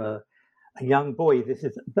story of a young boy. This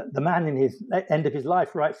is the man in his end of his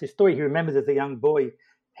life writes this story. He remembers as a young boy,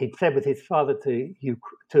 he'd fled with his father to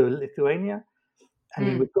Lithuania, and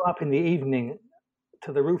he would go up in the evening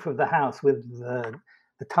to the roof of the house with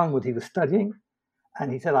the Talmud he was studying,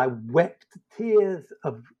 and he said, I wept tears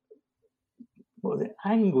of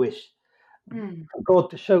anguish for God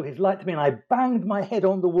to show his light to me, and I banged my head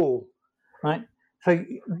on the wall. Right? So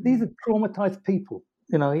these are traumatized people.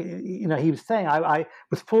 He was saying, I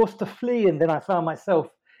was forced to flee, and then I found myself,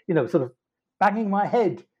 sort of banging my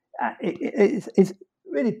head. It's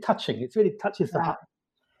really touching. It really touches the heart.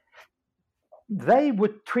 They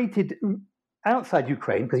were treated outside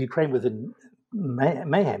Ukraine, because Ukraine was in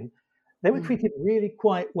mayhem. They were treated really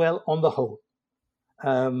quite well on the whole.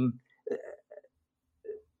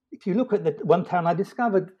 if you look at the one town I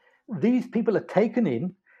discovered, these people are taken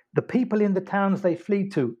in. The people in the towns they flee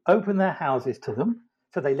to open their houses to them.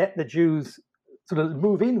 So they let the Jews sort of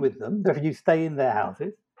move in with them. The refugees stay in their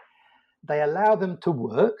houses. They allow them to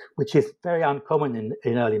work, which is very uncommon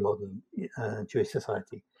in early modern Jewish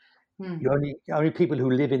society. Only people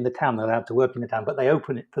who live in the town are allowed to work in the town, but they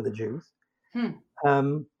open it for the Jews.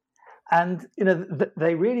 And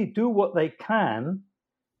they really do what they can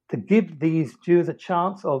to give these Jews a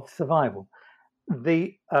chance of survival.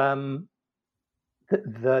 The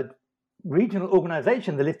regional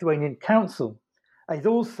organization, the Lithuanian Council, is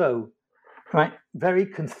also very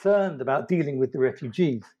concerned about dealing with the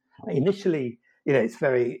refugees. Initially, it's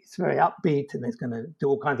very upbeat and it's going to do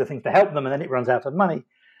all kinds of things to help them, and then it runs out of money,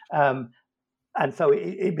 and so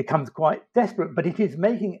it becomes quite desperate. But it is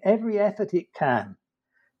making every effort it can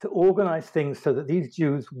to organize things so that these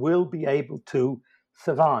Jews will be able to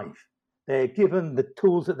survive. They're given the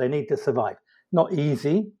tools that they need to survive. Not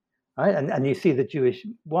easy, right? And you see the Jewish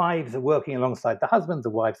wives are working alongside the husbands. The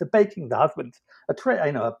wives are baking. The husbands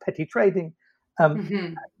are petty trading.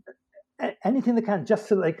 Anything they can just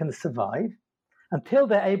so that they can survive until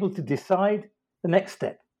they're able to decide the next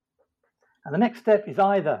step. And the next step is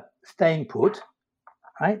either staying put,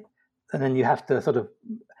 right? And then you have to sort of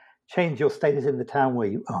change your status in the town where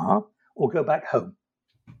you are, or go back home.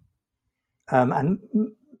 And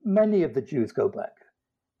many of the Jews go back.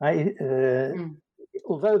 Right?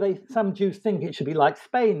 Although some Jews think it should be like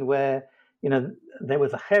Spain, where there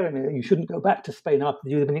was a cherem, you shouldn't go back to Spain after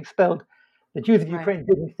the Jews have been expelled. The Jews of Ukraine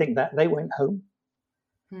didn't think that. They went home.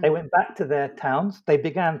 They went back to their towns. They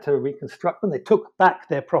began to reconstruct them. They took back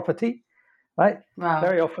their property. Right? Wow.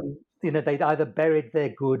 Very often, they'd either buried their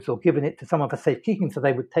goods or given it to someone for safekeeping, so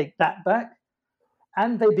they would take that back.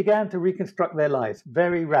 And they began to reconstruct their lives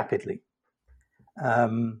very rapidly.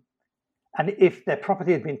 And if their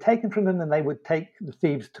property had been taken from them, then they would take the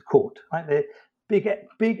thieves to court. Right? They're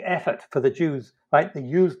big effort for the Jews. Right? They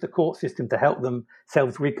used the court system to help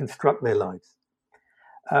themselves reconstruct their lives.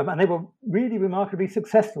 And they were really remarkably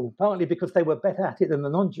successful, partly because they were better at it than the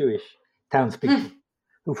non-Jewish townspeople,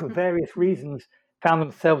 who for various reasons found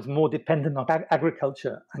themselves more dependent on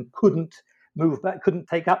agriculture and couldn't move back, couldn't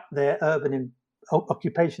take up their urban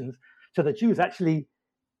occupations. So the Jews actually,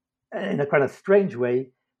 in a kind of strange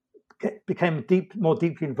way, became more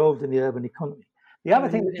deeply involved in the urban economy. The other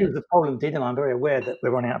thing the Jews of Poland did, and I'm very aware that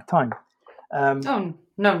we're running out of time.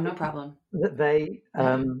 No problem. That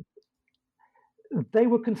they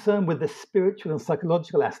were concerned with the spiritual and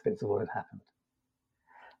psychological aspects of what had happened.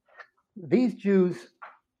 These Jews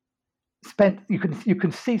you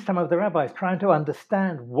can see some of the rabbis trying to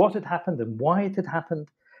understand what had happened and why it had happened,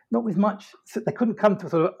 not with much, they couldn't come to a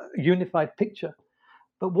sort of unified picture.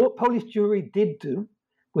 But what Polish Jewry did do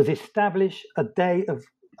was establish a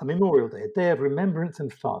memorial day, a day of remembrance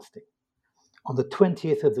and fasting on the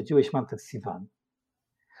 20th of the Jewish month of Sivan,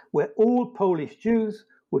 where all Polish Jews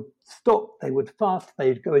would stop, they would fast, they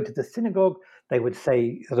would go into the synagogue, they would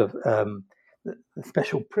say sort of the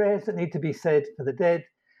special prayers that need to be said for the dead.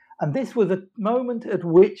 And this was a moment at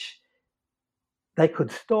which they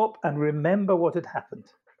could stop and remember what had happened.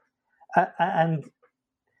 And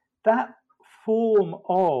that form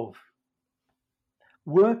of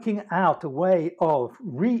working out a way of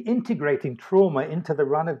reintegrating trauma into the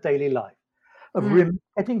run of daily life, of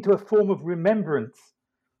getting to a form of remembrance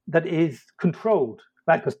that is controlled,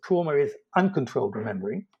 right? Because trauma is uncontrolled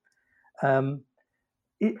remembering.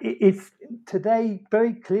 It's today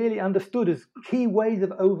very clearly understood as key ways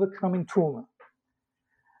of overcoming trauma.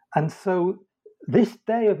 And so this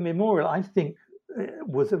day of memorial, I think,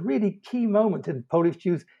 was a really key moment in Polish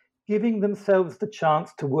Jews giving themselves the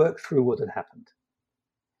chance to work through what had happened.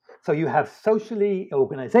 So you have socially,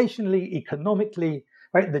 organizationally, economically,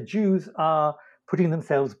 right? The Jews are putting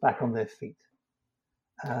themselves back on their feet.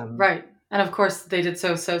 Right. And of course, they did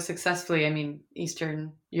so successfully. I mean,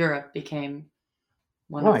 Eastern Europe became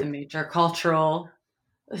one of the major cultural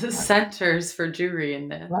centers for Jewry in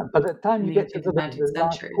the By the time you get to the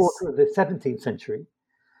last quarter of the 17th century,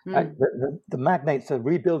 the magnates are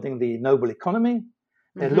rebuilding the noble economy.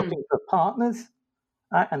 They're looking for partners,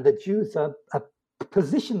 and the Jews are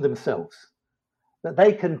positioned themselves that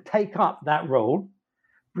they can take up that role,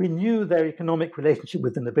 renew their economic relationship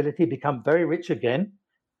with the nobility, become very rich again,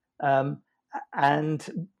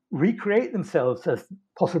 and recreate themselves as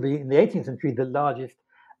possibly in the 18th century the largest,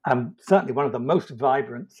 certainly one of the most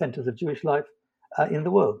vibrant centers of Jewish life in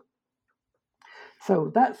the world.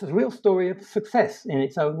 So that's a real story of success in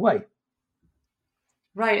its own way.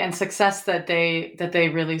 Right, and success that they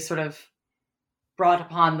really sort of brought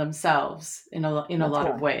upon themselves in a lot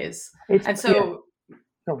of ways.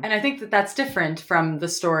 And I think that that's different from the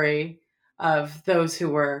story of those who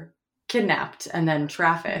were kidnapped and then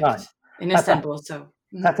trafficked in Istanbul.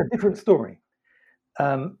 That's a different story.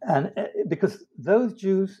 And because those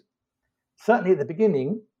Jews, certainly at the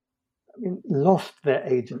beginning, lost their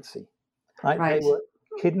agency. Right? They were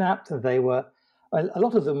kidnapped. A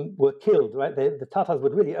lot of them were killed. Right? The Tatars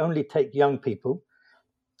would really only take young people,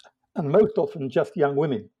 and most often just young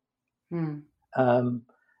women.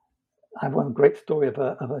 I have one great story of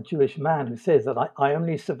a Jewish man who says that I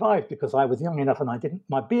only survived because I was young enough and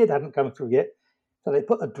my beard hadn't come through yet. So they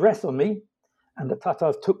put a dress on me and the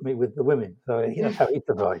Tatars took me with the women. So that's how he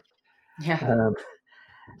survived. Yeah.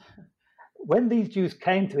 When these Jews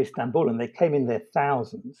came to Istanbul, and they came in their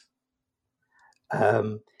thousands,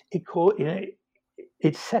 it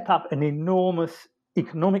set up an enormous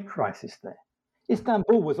economic crisis there.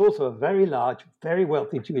 Istanbul was also a very large, very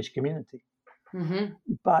wealthy Jewish community.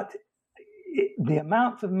 But the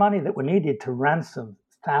amounts of money that were needed to ransom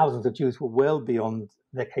thousands of Jews were well beyond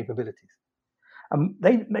their capabilities.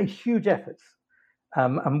 They made huge efforts.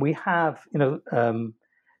 And we have,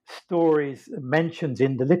 stories, mentions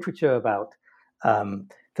in the literature about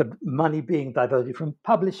the money being diverted from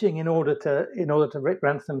publishing in order to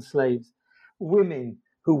ransom slaves, women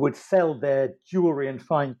who would sell their jewelry and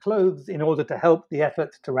fine clothes in order to help the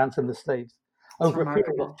effort to ransom the slaves over a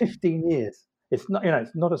period of 15 years. It's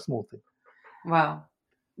not a small thing. Wow.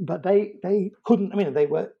 But they couldn't, they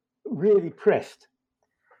were really pressed.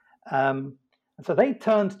 And so they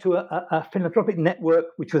turned to a philanthropic network,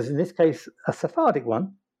 which was in this case a Sephardic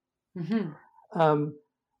one,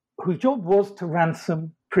 whose job was to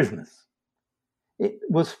ransom prisoners. It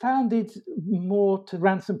was founded more to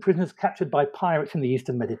ransom prisoners captured by pirates in the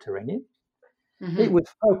Eastern Mediterranean. It was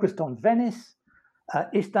focused on Venice.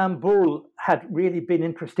 Istanbul had really been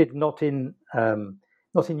interested not in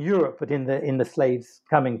Europe, but in the slaves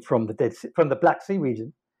coming from the Black Sea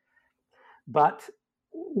region. But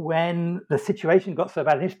when the situation got so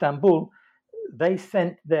bad in Istanbul, they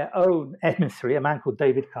sent their own emissary, a man called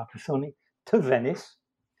David Carcassonne, to Venice,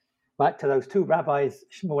 right, to those two rabbis,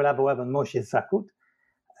 Shmuel Abuab and Moshe Zakut,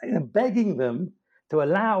 begging them to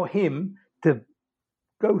allow him to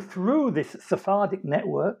go through this Sephardic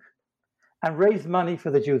network and raise money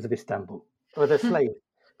for the Jews of Istanbul, or the slaves,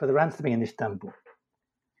 for the ransoming in Istanbul.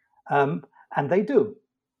 And they do.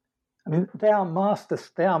 They are master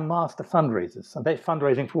fundraisers, and they're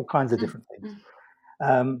fundraising for all kinds of different things.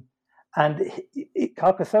 And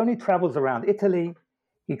Carcassonne travels around Italy.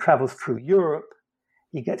 He travels through Europe.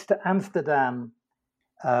 He gets to Amsterdam,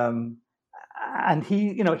 and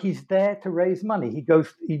he's there to raise money. He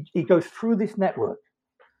goes through this network.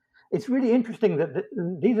 It's really interesting that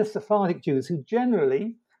these are Sephardic Jews who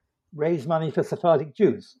generally raise money for Sephardic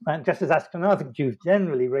Jews, and just as Ashkenazic Jews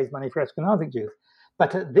generally raise money for Ashkenazic Jews.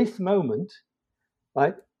 But at this moment,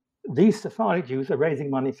 right, these Sephardic Jews are raising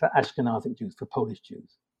money for Ashkenazic Jews, for Polish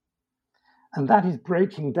Jews. And that is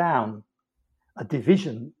breaking down a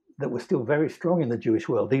division that was still very strong in the Jewish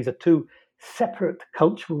world. These are two separate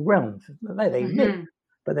cultural realms. They live,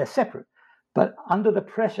 but they're separate. But under the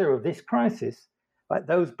pressure of this crisis, right,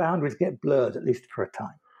 those boundaries get blurred, at least for a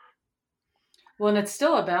time. Well, and it's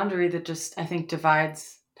still a boundary that just, I think,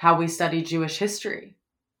 divides how we study Jewish history.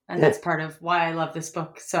 And that's part of why I love this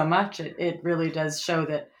book so much. It really does show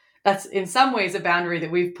that that's in some ways a boundary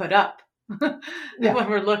that we've put up when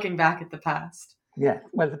we're looking back at the past. Yeah,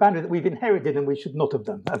 well, it's a boundary that we've inherited and we should not have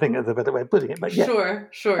done. I think that's a better way of putting it. But sure,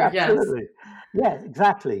 absolutely. Yes,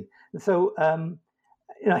 exactly. And so,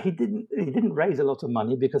 he didn't raise a lot of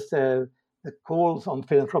money because the calls on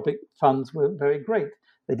philanthropic funds were very great.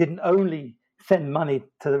 They didn't only send money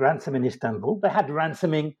to the ransom in Istanbul. They had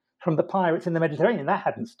ransoming from the pirates in the Mediterranean. That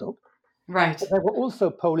hadn't stopped. Right. But there were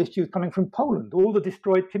also Polish Jews coming from Poland. All the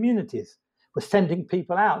destroyed communities were sending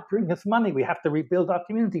people out, bring us money. We have to rebuild our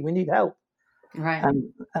community. We need help. Right.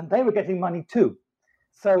 And they were getting money too.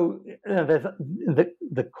 So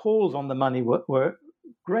the calls on the money were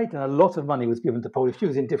great, and a lot of money was given to Polish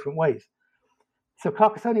Jews in different ways. So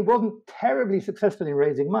Carcassonne wasn't terribly successful in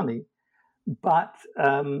raising money, but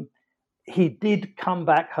he did come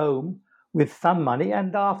back home with some money,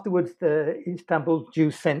 and afterwards the Istanbul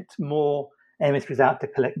Jews sent more emissaries out to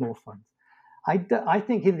collect more funds. I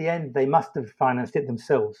think in the end they must have financed it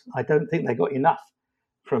themselves. I don't think they got enough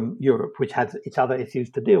from Europe, which had its other issues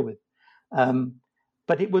to deal with.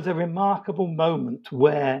 But it was a remarkable moment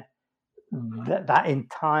where that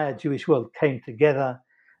entire Jewish world came together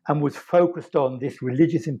and was focused on this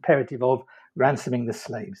religious imperative of ransoming the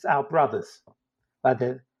slaves, our brothers,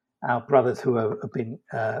 who have been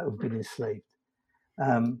enslaved.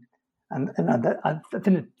 And that's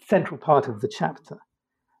a central part of the chapter.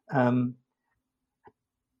 Um,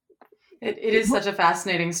 It is such a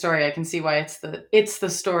fascinating story. I can see why it's the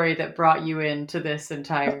story that brought you into this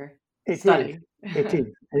entire it is. study. It is.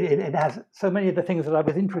 It has so many of the things that I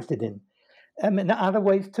was interested in. In other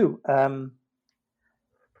ways too.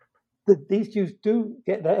 These Jews do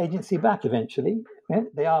get their agency back eventually. Yeah?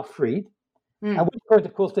 They are freed. At which point,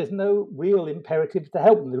 of course, there's no real imperative to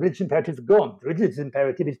help them. The religious imperative is gone. The religious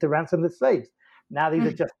imperative is to ransom the slaves. Now these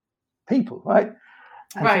are just people, right?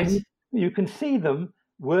 And right. so you can see them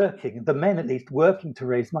working, the men at least, working to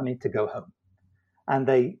raise money to go home. And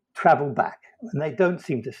they travel back, and they don't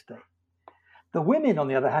seem to stay. The women, on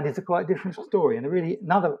the other hand, is a quite different story, and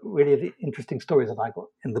another really interesting stories that I got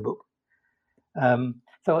in the book.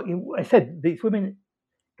 So I said these women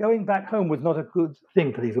going back home was not a good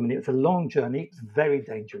thing for these women. It was a long journey. It was very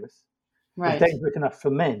dangerous. Right. It was dangerous enough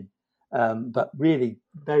for men, but really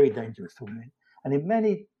very dangerous for women. And in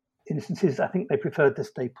many instances, I think they preferred to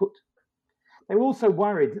stay put. They were also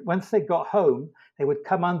worried once they got home, they would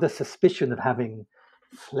come under suspicion of having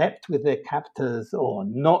slept with their captors or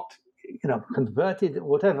not, converted or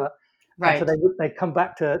whatever. Right. And so they'd come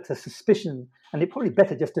back to suspicion, and it's probably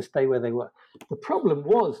better just to stay where they were. The problem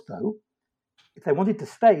was, though, if they wanted to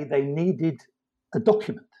stay, they needed a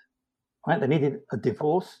document, right? They needed a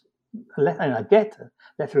divorce, a letter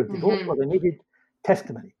of divorce, or they needed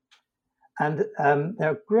testimony. And there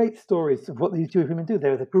are great stories of what these Jewish women do.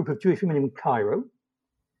 There is a group of Jewish women in Cairo,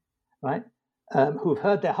 right, who've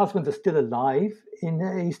heard their husbands are still alive in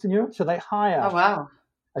Eastern Europe. So they hire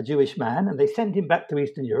a Jewish man and they send him back to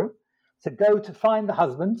Eastern Europe to go to find the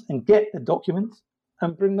husbands and get the documents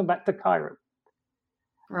and bring them back to Cairo.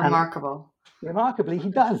 Remarkable. And remarkably, he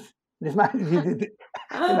does. This man,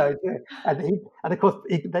 and of course,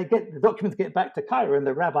 the documents get back to Cairo, and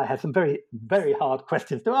the rabbi has some very, very hard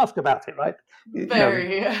questions to ask about it, right?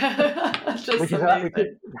 Very, which is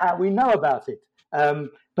how we know about it.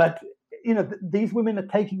 But these women are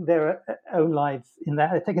taking their own lives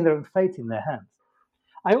they're taking their own fate in their hands.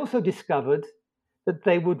 I also discovered that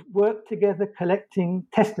they would work together collecting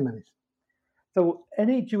testimonies. So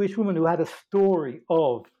any Jewish woman who had a story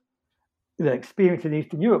of experience in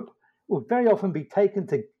Eastern Europe will very often be taken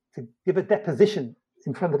to give a deposition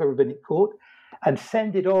in front of a rabbinic court and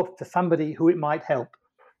send it off to somebody who it might help.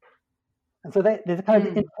 And so there's a kind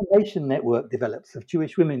of information network develops of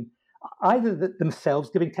Jewish women, either themselves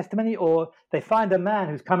giving testimony, or they find a man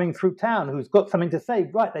who's coming through town who's got something to say.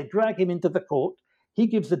 Right, they drag him into the court, he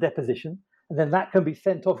gives the deposition, and then that can be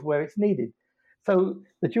sent off where it's needed. So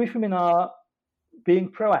the Jewish women are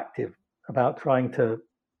being proactive about trying to,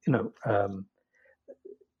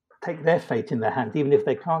 take their fate in their hands, even if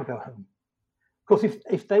they can't go home. Of course,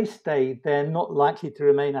 if they stay, they're not likely to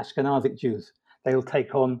remain Ashkenazic Jews. They will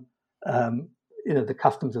take on, the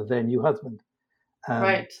customs of their new husband.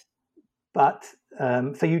 Right. But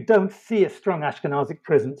so you don't see a strong Ashkenazic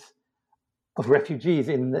presence of refugees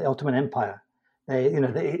in the Ottoman Empire. They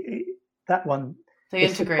integrate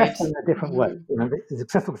in a different way. It's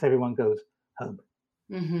successful because everyone goes home.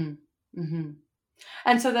 Mm-hmm. Mm-hmm.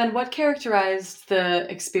 And so then what characterized the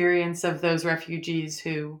experience of those refugees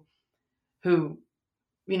who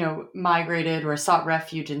migrated or sought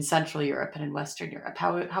refuge in Central Europe and in Western Europe?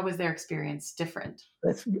 How was their experience different?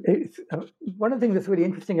 One of the things that's really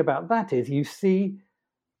interesting about that is you see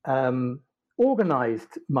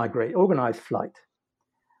organized flight.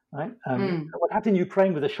 Right? What happened in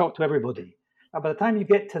Ukraine was a shock to everybody. By the time you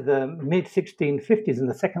get to the mid-1650s and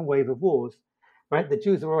the second wave of wars, right, the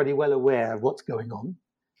Jews are already well aware of what's going on.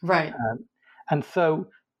 Right. And so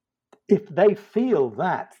if they feel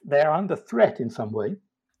that they're under threat in some way,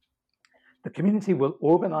 the community will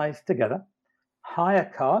organize together,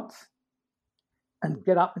 hire carts, and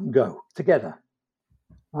get up and go together.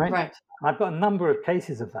 Right? Right. I've got a number of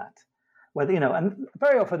cases of that. Where, and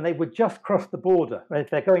very often they would just cross the border. Right? If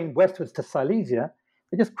they're going westwards to Silesia,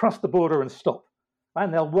 they just cross the border and stop. Right?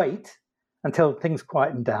 And they'll wait until things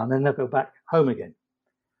quieten down, and they'll go back home again.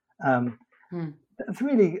 It's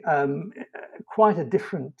really quite a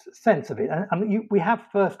different sense of it. And we have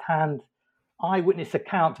first-hand eyewitness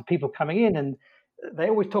accounts of people coming in, and they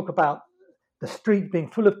always talk about the street being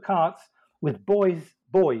full of carts with boys.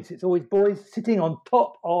 It's always boys sitting on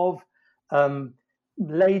top of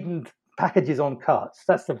laden packages on carts.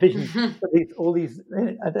 That's the vision. All these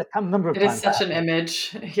a number of times. It is such an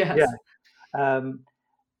image. Yes. Yeah.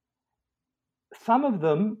 Some of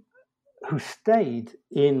them who stayed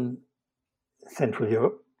in Central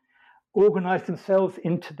Europe organized themselves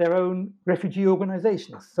into their own refugee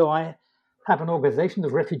organizations. So I have an organization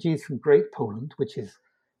of refugees from Great Poland, which is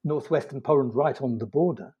northwestern Poland, right on the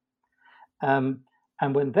border. And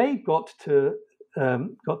when they got to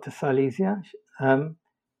got to Silesia,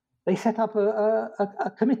 they set up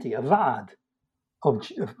a committee, a Vaad,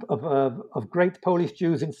 of great Polish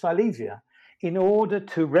Jews in Silesia, in order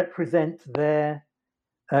to represent their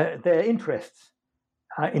interests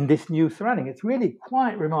in this new surrounding. It's really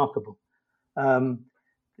quite remarkable.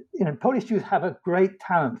 Polish Jews have a great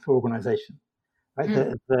talent for organization. Right?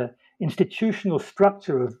 The institutional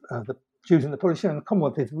structure of the Jews in the Polish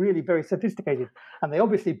Commonwealth is really very sophisticated, and they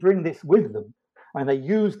obviously bring this with them, and they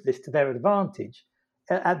use this to their advantage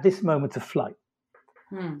at this moment of flight.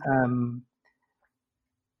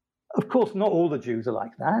 Of course, not all the Jews are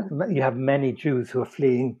like that. You have many Jews who are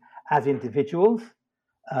fleeing as individuals,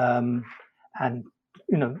 and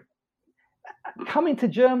coming to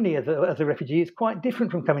Germany as a refugee is quite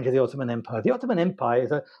different from coming to the Ottoman Empire. The Ottoman Empire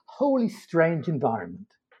is a wholly strange environment.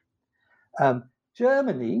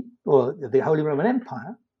 Germany, or the Holy Roman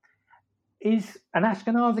Empire, is an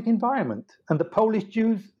Ashkenazic environment, and the Polish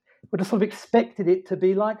Jews would have sort of expected it to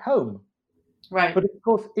be like home. Right. But of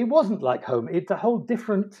course, it wasn't like home. It's a whole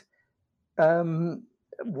different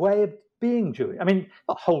way of being Jewish. I mean,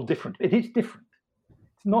 not whole different. It is different.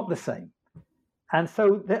 It's not the same. And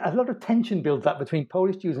so a lot of tension builds up between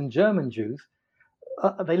Polish Jews and German Jews.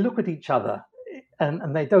 They look at each other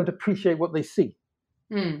and they don't appreciate what they see.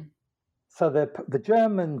 So the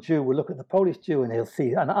German Jew will look at the Polish Jew and he'll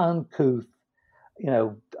see an uncouth,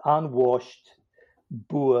 unwashed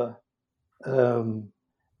boor and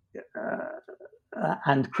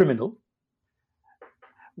criminal.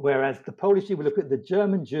 Whereas the Polish Jew will look at the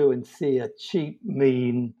German Jew and see a cheap,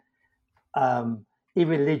 mean,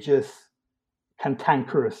 irreligious,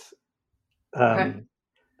 cantankerous person.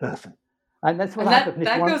 And that's what happened.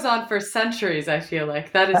 That goes on for centuries, I feel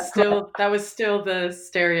like. That was still the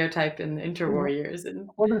stereotype in the interwar years. And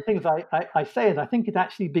one of the things I say is I think it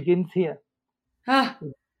actually begins here.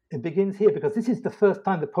 It begins here because this is the first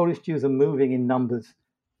time the Polish Jews are moving in numbers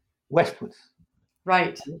westwards.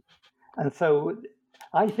 Right. And so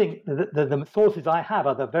I think the sources I have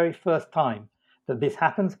are the very first time that this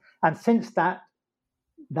happens. And since that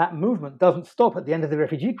movement doesn't stop at the end of the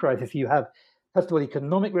refugee crisis, you have, first of all,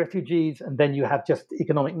 economic refugees, and then you have just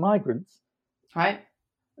economic migrants. Right.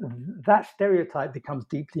 That stereotype becomes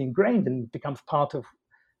deeply ingrained and becomes part of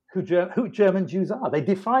who German Jews are. They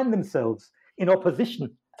define themselves in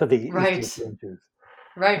opposition to the Eastern European Jews.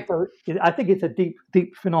 Right. So I think it's a deep,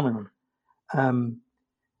 deep phenomenon.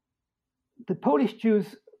 The Polish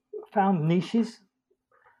Jews found niches.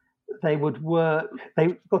 They would work.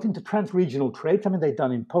 They got into trans-regional trade, something they'd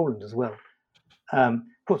done in Poland as well. Of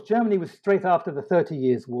course, Germany was straight after the 30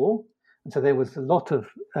 Years' War, and so there was a lot of,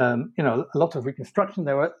 reconstruction.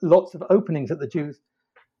 There were lots of openings that the Jews,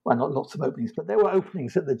 well, not lots of openings, but there were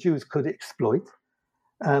openings that the Jews could exploit.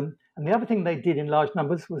 And the other thing they did in large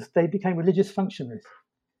numbers was they became religious functionaries.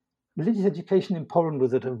 Religious education in Poland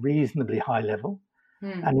was at a reasonably high level,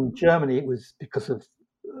 and in Germany it was because of,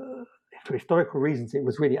 for historical reasons, it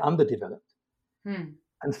was really underdeveloped.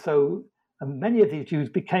 And so many of these Jews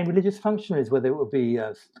became religious functionaries, whether it would be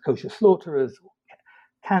kosher slaughterers, or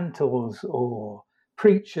cantors, or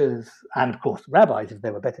preachers, and of course rabbis if they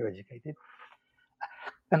were better educated.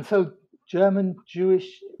 And so German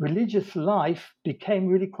Jewish religious life became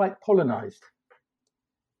really quite Polonized.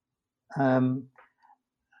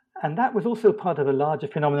 And that was also part of a larger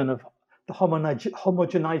phenomenon of the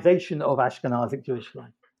homogenization of Ashkenazic Jewish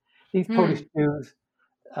life. These Polish Jews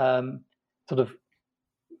sort of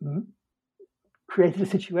created a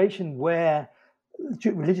situation where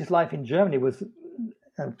religious life in Germany was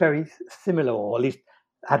very similar, or at least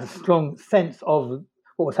had a strong sense of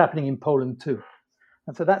what was happening in Poland too.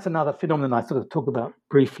 And so that's another phenomenon I sort of talk about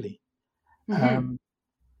briefly. The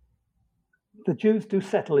Jews do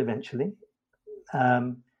settle eventually.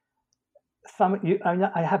 I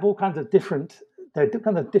have all kinds of different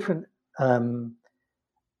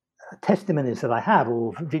testimonies that I have,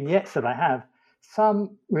 or vignettes that I have.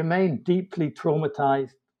 Some remain deeply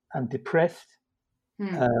traumatized and depressed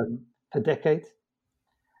for decades.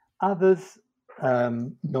 Others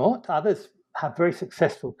not. Others have very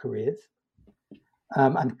successful careers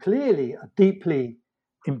and clearly are deeply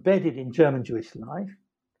embedded in German Jewish life.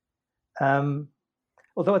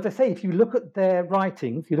 Although, as I say, if you look at their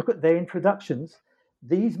writings, you look at their introductions,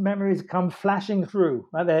 these memories come flashing through.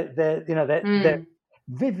 They're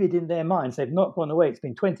vivid in their minds. They've not gone away. It's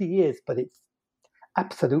been 20 years, but it's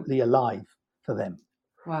absolutely alive for them.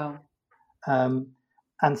 Wow.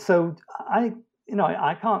 And so I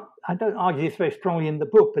don't argue this very strongly in the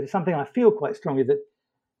book, but it's something I feel quite strongly, that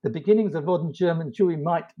the beginnings of modern German Jewry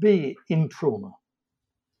might be in trauma.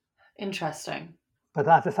 Interesting. But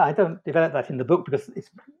as I say, I don't develop that in the book because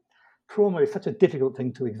trauma is such a difficult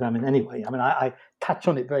thing to examine anyway. I mean, I touch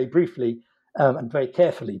on it very briefly and very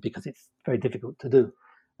carefully because it's very difficult to do.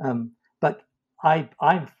 But I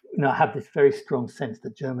have this very strong sense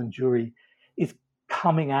that German Jewry is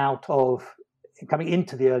coming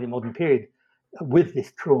into the early modern period with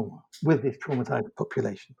this trauma, with this traumatized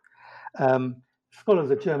population.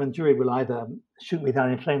 Scholars of German Jewry will either shoot me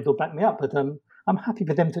down in flames or back me up, but I'm happy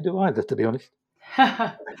for them to do either, to be honest.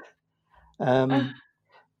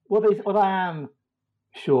 What I am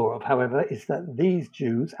sure of, however, is that these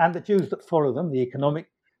Jews and the Jews that follow them, the economic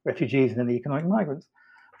refugees and then the economic migrants,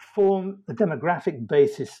 form the demographic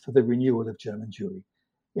basis for the renewal of German Jewry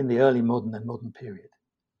in the early modern and modern period.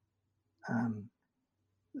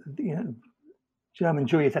 German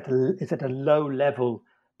Jewry is at a low level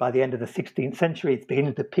by the end of the 16th century. It's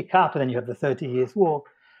beginning to pick up, and then you have the 30 Years' War.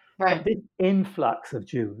 Right. But this influx of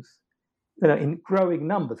Jews, in growing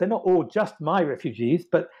numbers, they're not all just my refugees,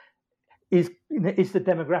 but is the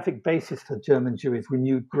demographic basis for German Jewry's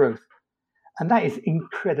renewed growth. And that is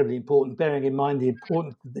incredibly important, bearing in mind the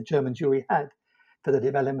importance that the German Jewry had for the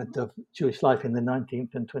development of Jewish life in the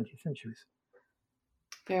 19th and 20th centuries.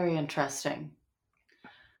 Very interesting.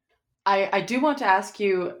 I do want to ask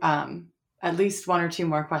you at least one or two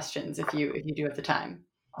more questions if you do have the time.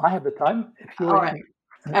 I have the time. All right.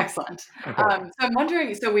 Excellent. Okay. So I'm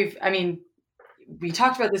wondering, we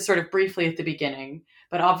talked about this sort of briefly at the beginning,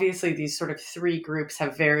 but obviously these sort of three groups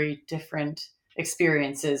have very different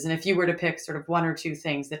experiences. And if you were to pick sort of one or two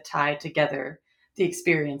things that tie together the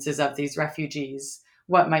experiences of these refugees,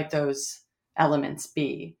 what might those elements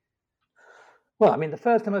be? Well, I mean, the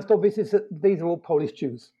first and most obvious is that these are all Polish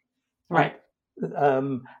Jews. Right.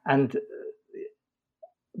 And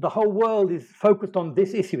the whole world is focused on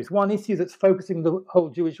this issue. It's one issue that's focusing the whole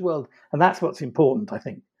Jewish world. And that's what's important, I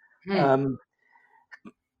think.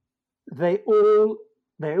 They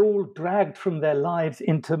all dragged from their lives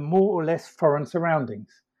into more or less foreign surroundings.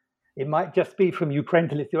 It might just be from Ukraine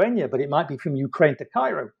to Lithuania, but it might be from Ukraine to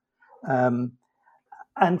Cairo.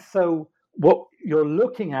 And so what you're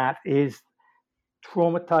looking at is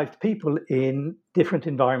traumatized people in different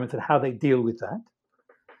environments and how they deal with that.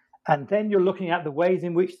 And then you're looking at the ways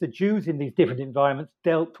in which the Jews in these different environments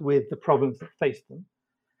dealt with the problems that faced them.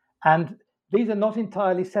 And these are not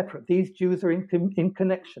entirely separate. These Jews are in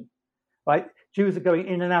connection, right? Jews are going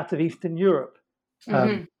in and out of Eastern Europe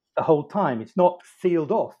the whole time. It's not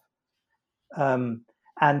sealed off.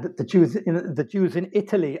 And the Jews in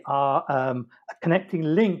Italy are a connecting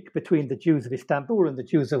link between the Jews of Istanbul and the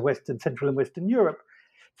Jews of Central and Western Europe.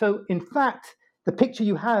 So, in fact, the picture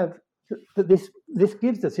you have that this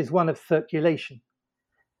gives us is one of circulation.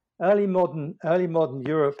 Early modern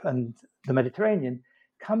Europe and the Mediterranean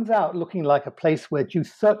comes out looking like a place where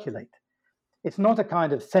Jews circulate. It's not a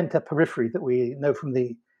kind of center periphery that we know from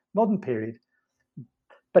the modern period,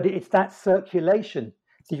 but it's that circulation.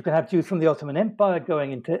 So you can have Jews from the Ottoman Empire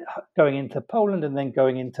going into Poland and then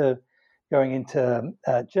going into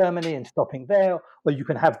Germany and stopping there, or you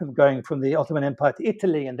can have them going from the Ottoman Empire to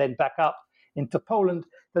Italy and then back up into Poland.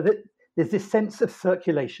 So there's this sense of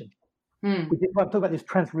circulation. Which is why I'm talking about this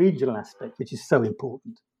transregional aspect, which is so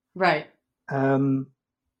important. Right. And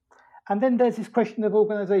then there's this question of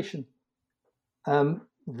organization.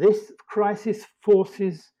 This crisis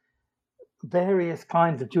forces various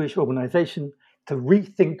kinds of Jewish organization to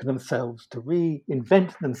rethink themselves, to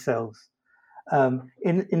reinvent themselves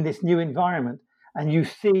in this new environment. And you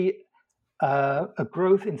see a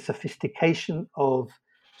growth in sophistication of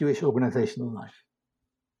Jewish organizational life.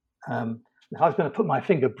 I was going to put my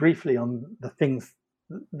finger briefly on the things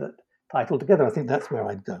that tie it all together. I think that's where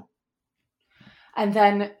I'd go. And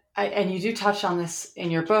then, and you do touch on this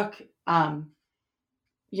in your book, the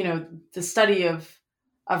study of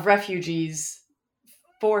refugees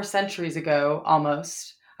 4 centuries ago,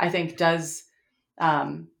 almost, I think does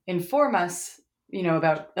inform us,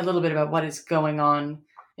 about a little bit about what is going on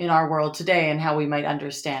in our world today and how we might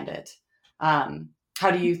understand it. How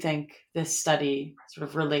do you think this study sort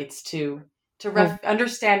of relates to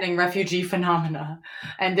understanding refugee phenomena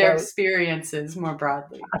and their experiences more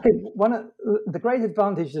broadly? I think one of the great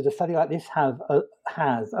advantages that a study like this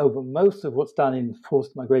has over most of what's done in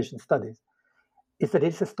forced migration studies is that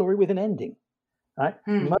it's a story with an ending. Right?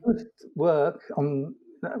 Most work on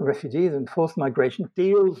refugees and forced migration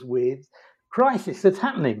deals with crisis that's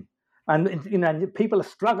happening, and people are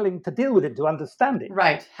struggling to deal with it, to understand it.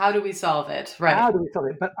 Right. How do we solve it? Right. How do we solve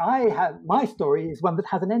it? But my story is one that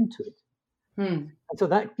has an end to it. And so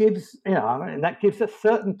that gives a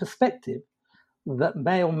certain perspective that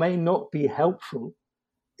may or may not be helpful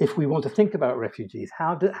if we want to think about refugees.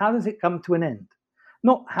 How does it come to an end?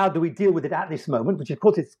 Not how do we deal with it at this moment, which of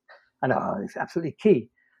course is And it's absolutely key.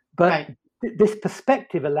 But Right. this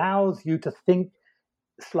perspective allows you to think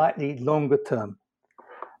slightly longer term.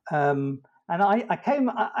 And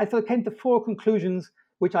I sort of came to 4 conclusions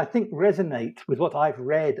which I think resonate with what I've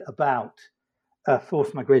read about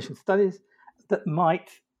forced migration studies that might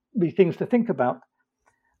be things to think about.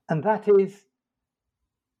 And that is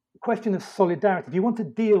the question of solidarity. If you want to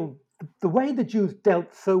deal, the way the Jews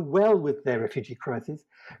dealt so well with their refugee crisis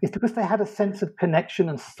is because they had a sense of connection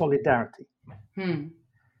and solidarity.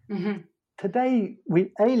 Mm-hmm. Today,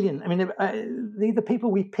 these are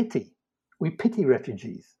people we pity. We pity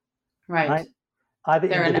refugees. Right. Either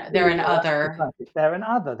They're an other. They're an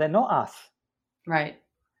other. They're not us. Right.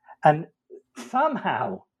 And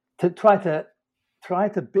somehow to try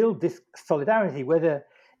to build this solidarity, whether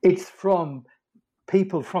it's from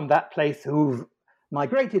people from that place who've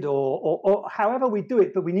migrated or however we do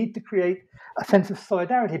it, but we need to create a sense of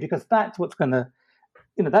solidarity because that's what's going to,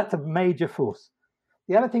 that's a major force.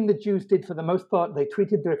 The other thing the Jews did for the most part, they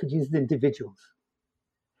treated the refugees as individuals.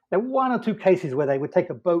 There were 1 or 2 cases where they would take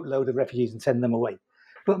a boatload of refugees and send them away.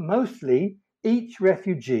 But mostly, each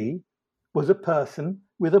refugee was a person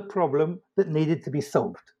with a problem that needed to be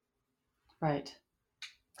solved. Right.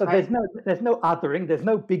 So there's no othering, there's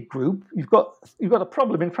no big group. You've got a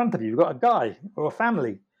problem in front of you. You've got a guy or a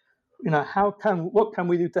family. What can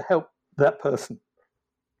we do to help that person?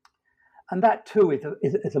 And that too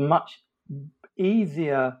is a much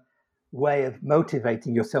easier way of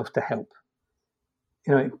motivating yourself to help.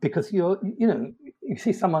 Because you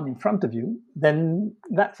see someone in front of you, then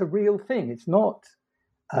that's a real thing. It's not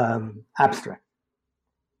abstract.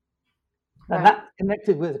 Right. And that's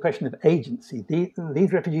connected with the question of agency.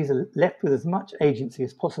 These refugees are left with as much agency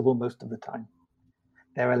as possible most of the time.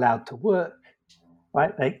 They're allowed to work,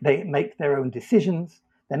 right? They make their own decisions.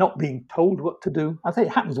 They're not being told what to do. I say it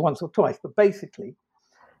happens once or twice, but basically,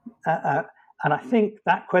 and I think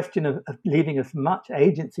that question of leaving as much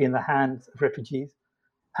agency in the hands of refugees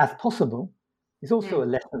as possible is also a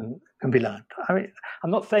lesson that can be learned. I mean,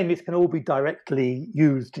 I'm not saying this can all be directly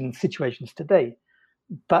used in situations today,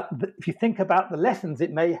 but if you think about the lessons,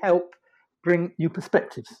 it may help bring new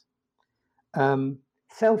perspectives.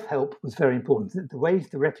 Self-help was very important. The ways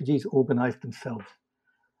the refugees organized themselves,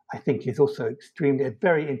 I think, is also extremely a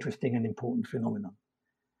very interesting and important phenomenon.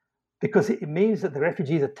 Because it means that the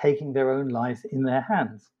refugees are taking their own lives in their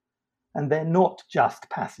hands. And they're not just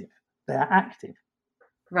passive, they're active.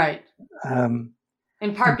 Right.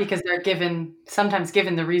 In part because they're sometimes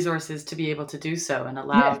given the resources to be able to do so and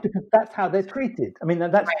allowed. Yes, because that's how they're treated. I mean,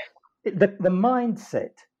 that's right. The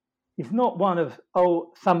mindset is not one of,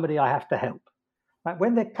 somebody I have to help. Right?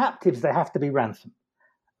 When they're captives, they have to be ransomed.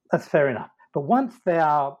 That's fair enough. But once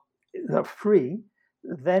they're free,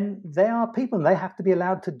 then they are people and they have to be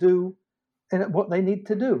allowed to do what they need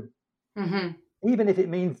to do. Mm-hmm. Even if it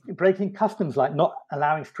means breaking customs, like not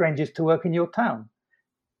allowing strangers to work in your town.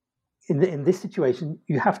 In this situation,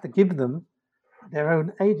 you have to give them their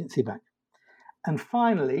own agency back. And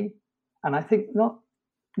finally, and I think not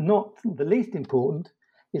the least important,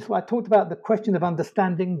 is what I talked about, the question of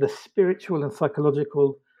understanding the spiritual and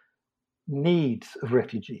psychological needs of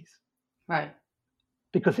refugees. Right.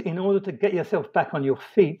 Because in order to get yourself back on your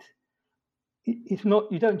feet, you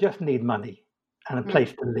don't just need money and a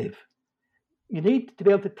place to live. You need to be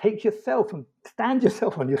able to take yourself and stand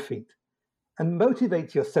yourself on your feet and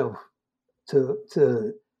motivate yourself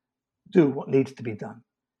to do what needs to be done.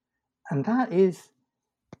 And that is,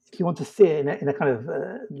 if you want to see it in a kind of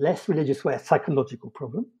less religious way, a psychological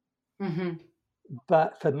problem. Mm-hmm.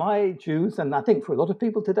 But for my Jews, and I think for a lot of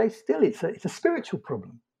people today, still it's a spiritual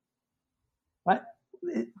problem. Right?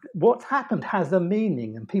 What's happened has a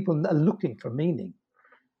meaning, and people are looking for meaning.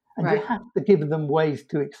 And you have to give them ways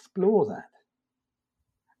to explore that,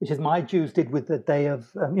 which is my Jews did with the day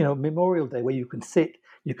of, Memorial Day, where you can sit,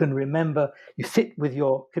 you can remember, you sit with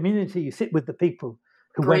your community, you sit with the people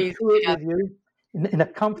who went through it with you in a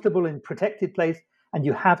comfortable and protected place, and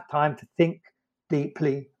you have time to think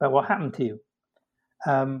deeply about what happened to you.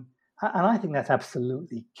 And I think that's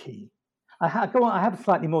absolutely key. I have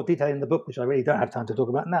slightly more detail in the book, which I really don't have time to talk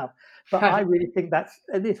about now. But I really think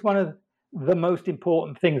it's one of the most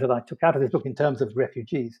important things that I took out of this book in terms of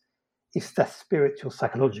refugees, is the spiritual,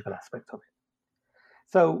 psychological aspect of it.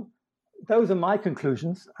 So those are my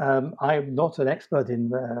conclusions. I'm not an expert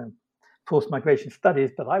in forced migration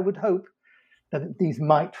studies, but I would hope that these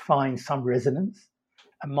might find some resonance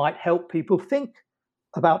and might help people think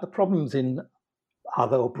about the problems in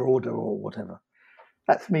other or broader or whatever.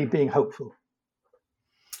 That's me being hopeful.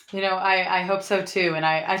 I hope so too. And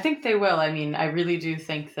I think they will. I mean, I really do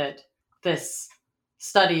think that this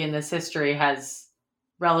study and this history has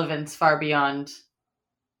relevance far beyond,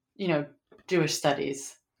 Jewish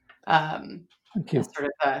studies. Thank you. As sort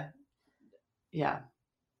of yeah,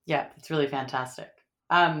 it's really fantastic.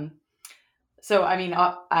 So, I mean,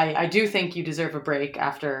 I do think you deserve a break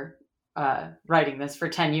after writing this for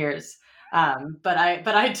 10 years. But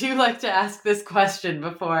I do like to ask this question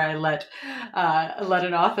before I let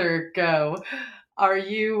an author go. Are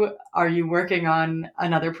you working on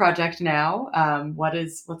another project now?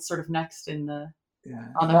 What's sort of next on the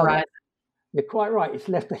horizon? You're quite right. It's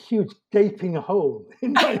left a huge gaping hole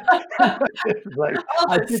in my like,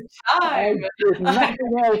 All this I time. did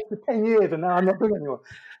nothing else for 10 years, and now I'm not doing it anymore.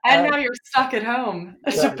 And now you're stuck at home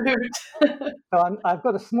to boot. So I've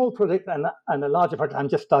got a small project and a larger project. I'm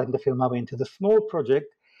just starting to feel my way into. The small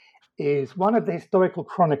project is one of the historical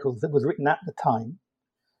chronicles that was written at the time.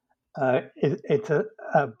 It's a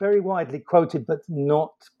very widely quoted but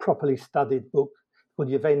not properly studied book called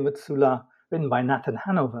Yevain Matsula, written by Nathan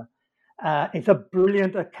Hanover. It's a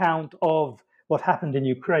brilliant account of what happened in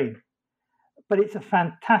Ukraine, but it's a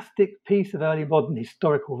fantastic piece of early modern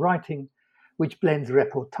historical writing, which blends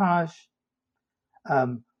reportage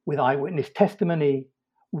with eyewitness testimony,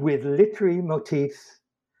 with literary motifs,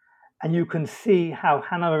 and you can see how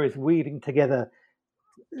Hanover is weaving together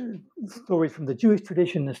stories from the Jewish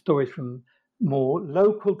tradition and stories from more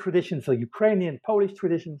local traditions, so Ukrainian, Polish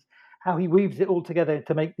traditions, how he weaves it all together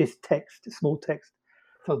to make this text, a small text.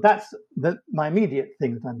 So that's my immediate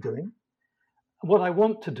thing that I'm doing. What I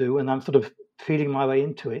want to do, and I'm sort of feeling my way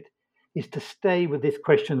into it, is to stay with this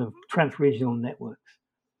question of trans-regional networks.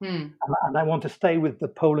 And I want to stay with the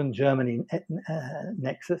Poland-Germany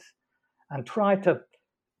nexus and try to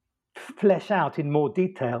flesh out in more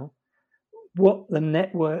detail what the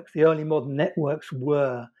networks, the early modern networks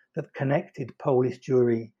were that connected Polish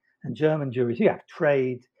Jewry and German Jewry. You have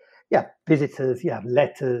trade, you have visitors, you have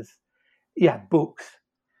letters, you have books.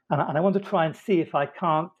 And I want to try and see if I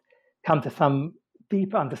can't come to some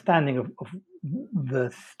deeper understanding of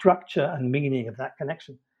the structure and meaning of that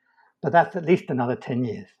connection. But that's at least another 10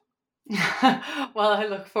 years. Well, I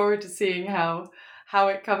look forward to seeing how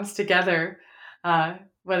it comes together,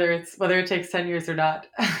 whether it takes 10 years or not.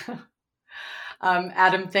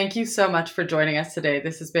 Adam, thank you so much for joining us today.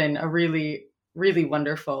 This has been a really, really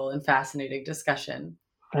wonderful and fascinating discussion.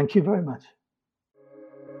 Thank you very much.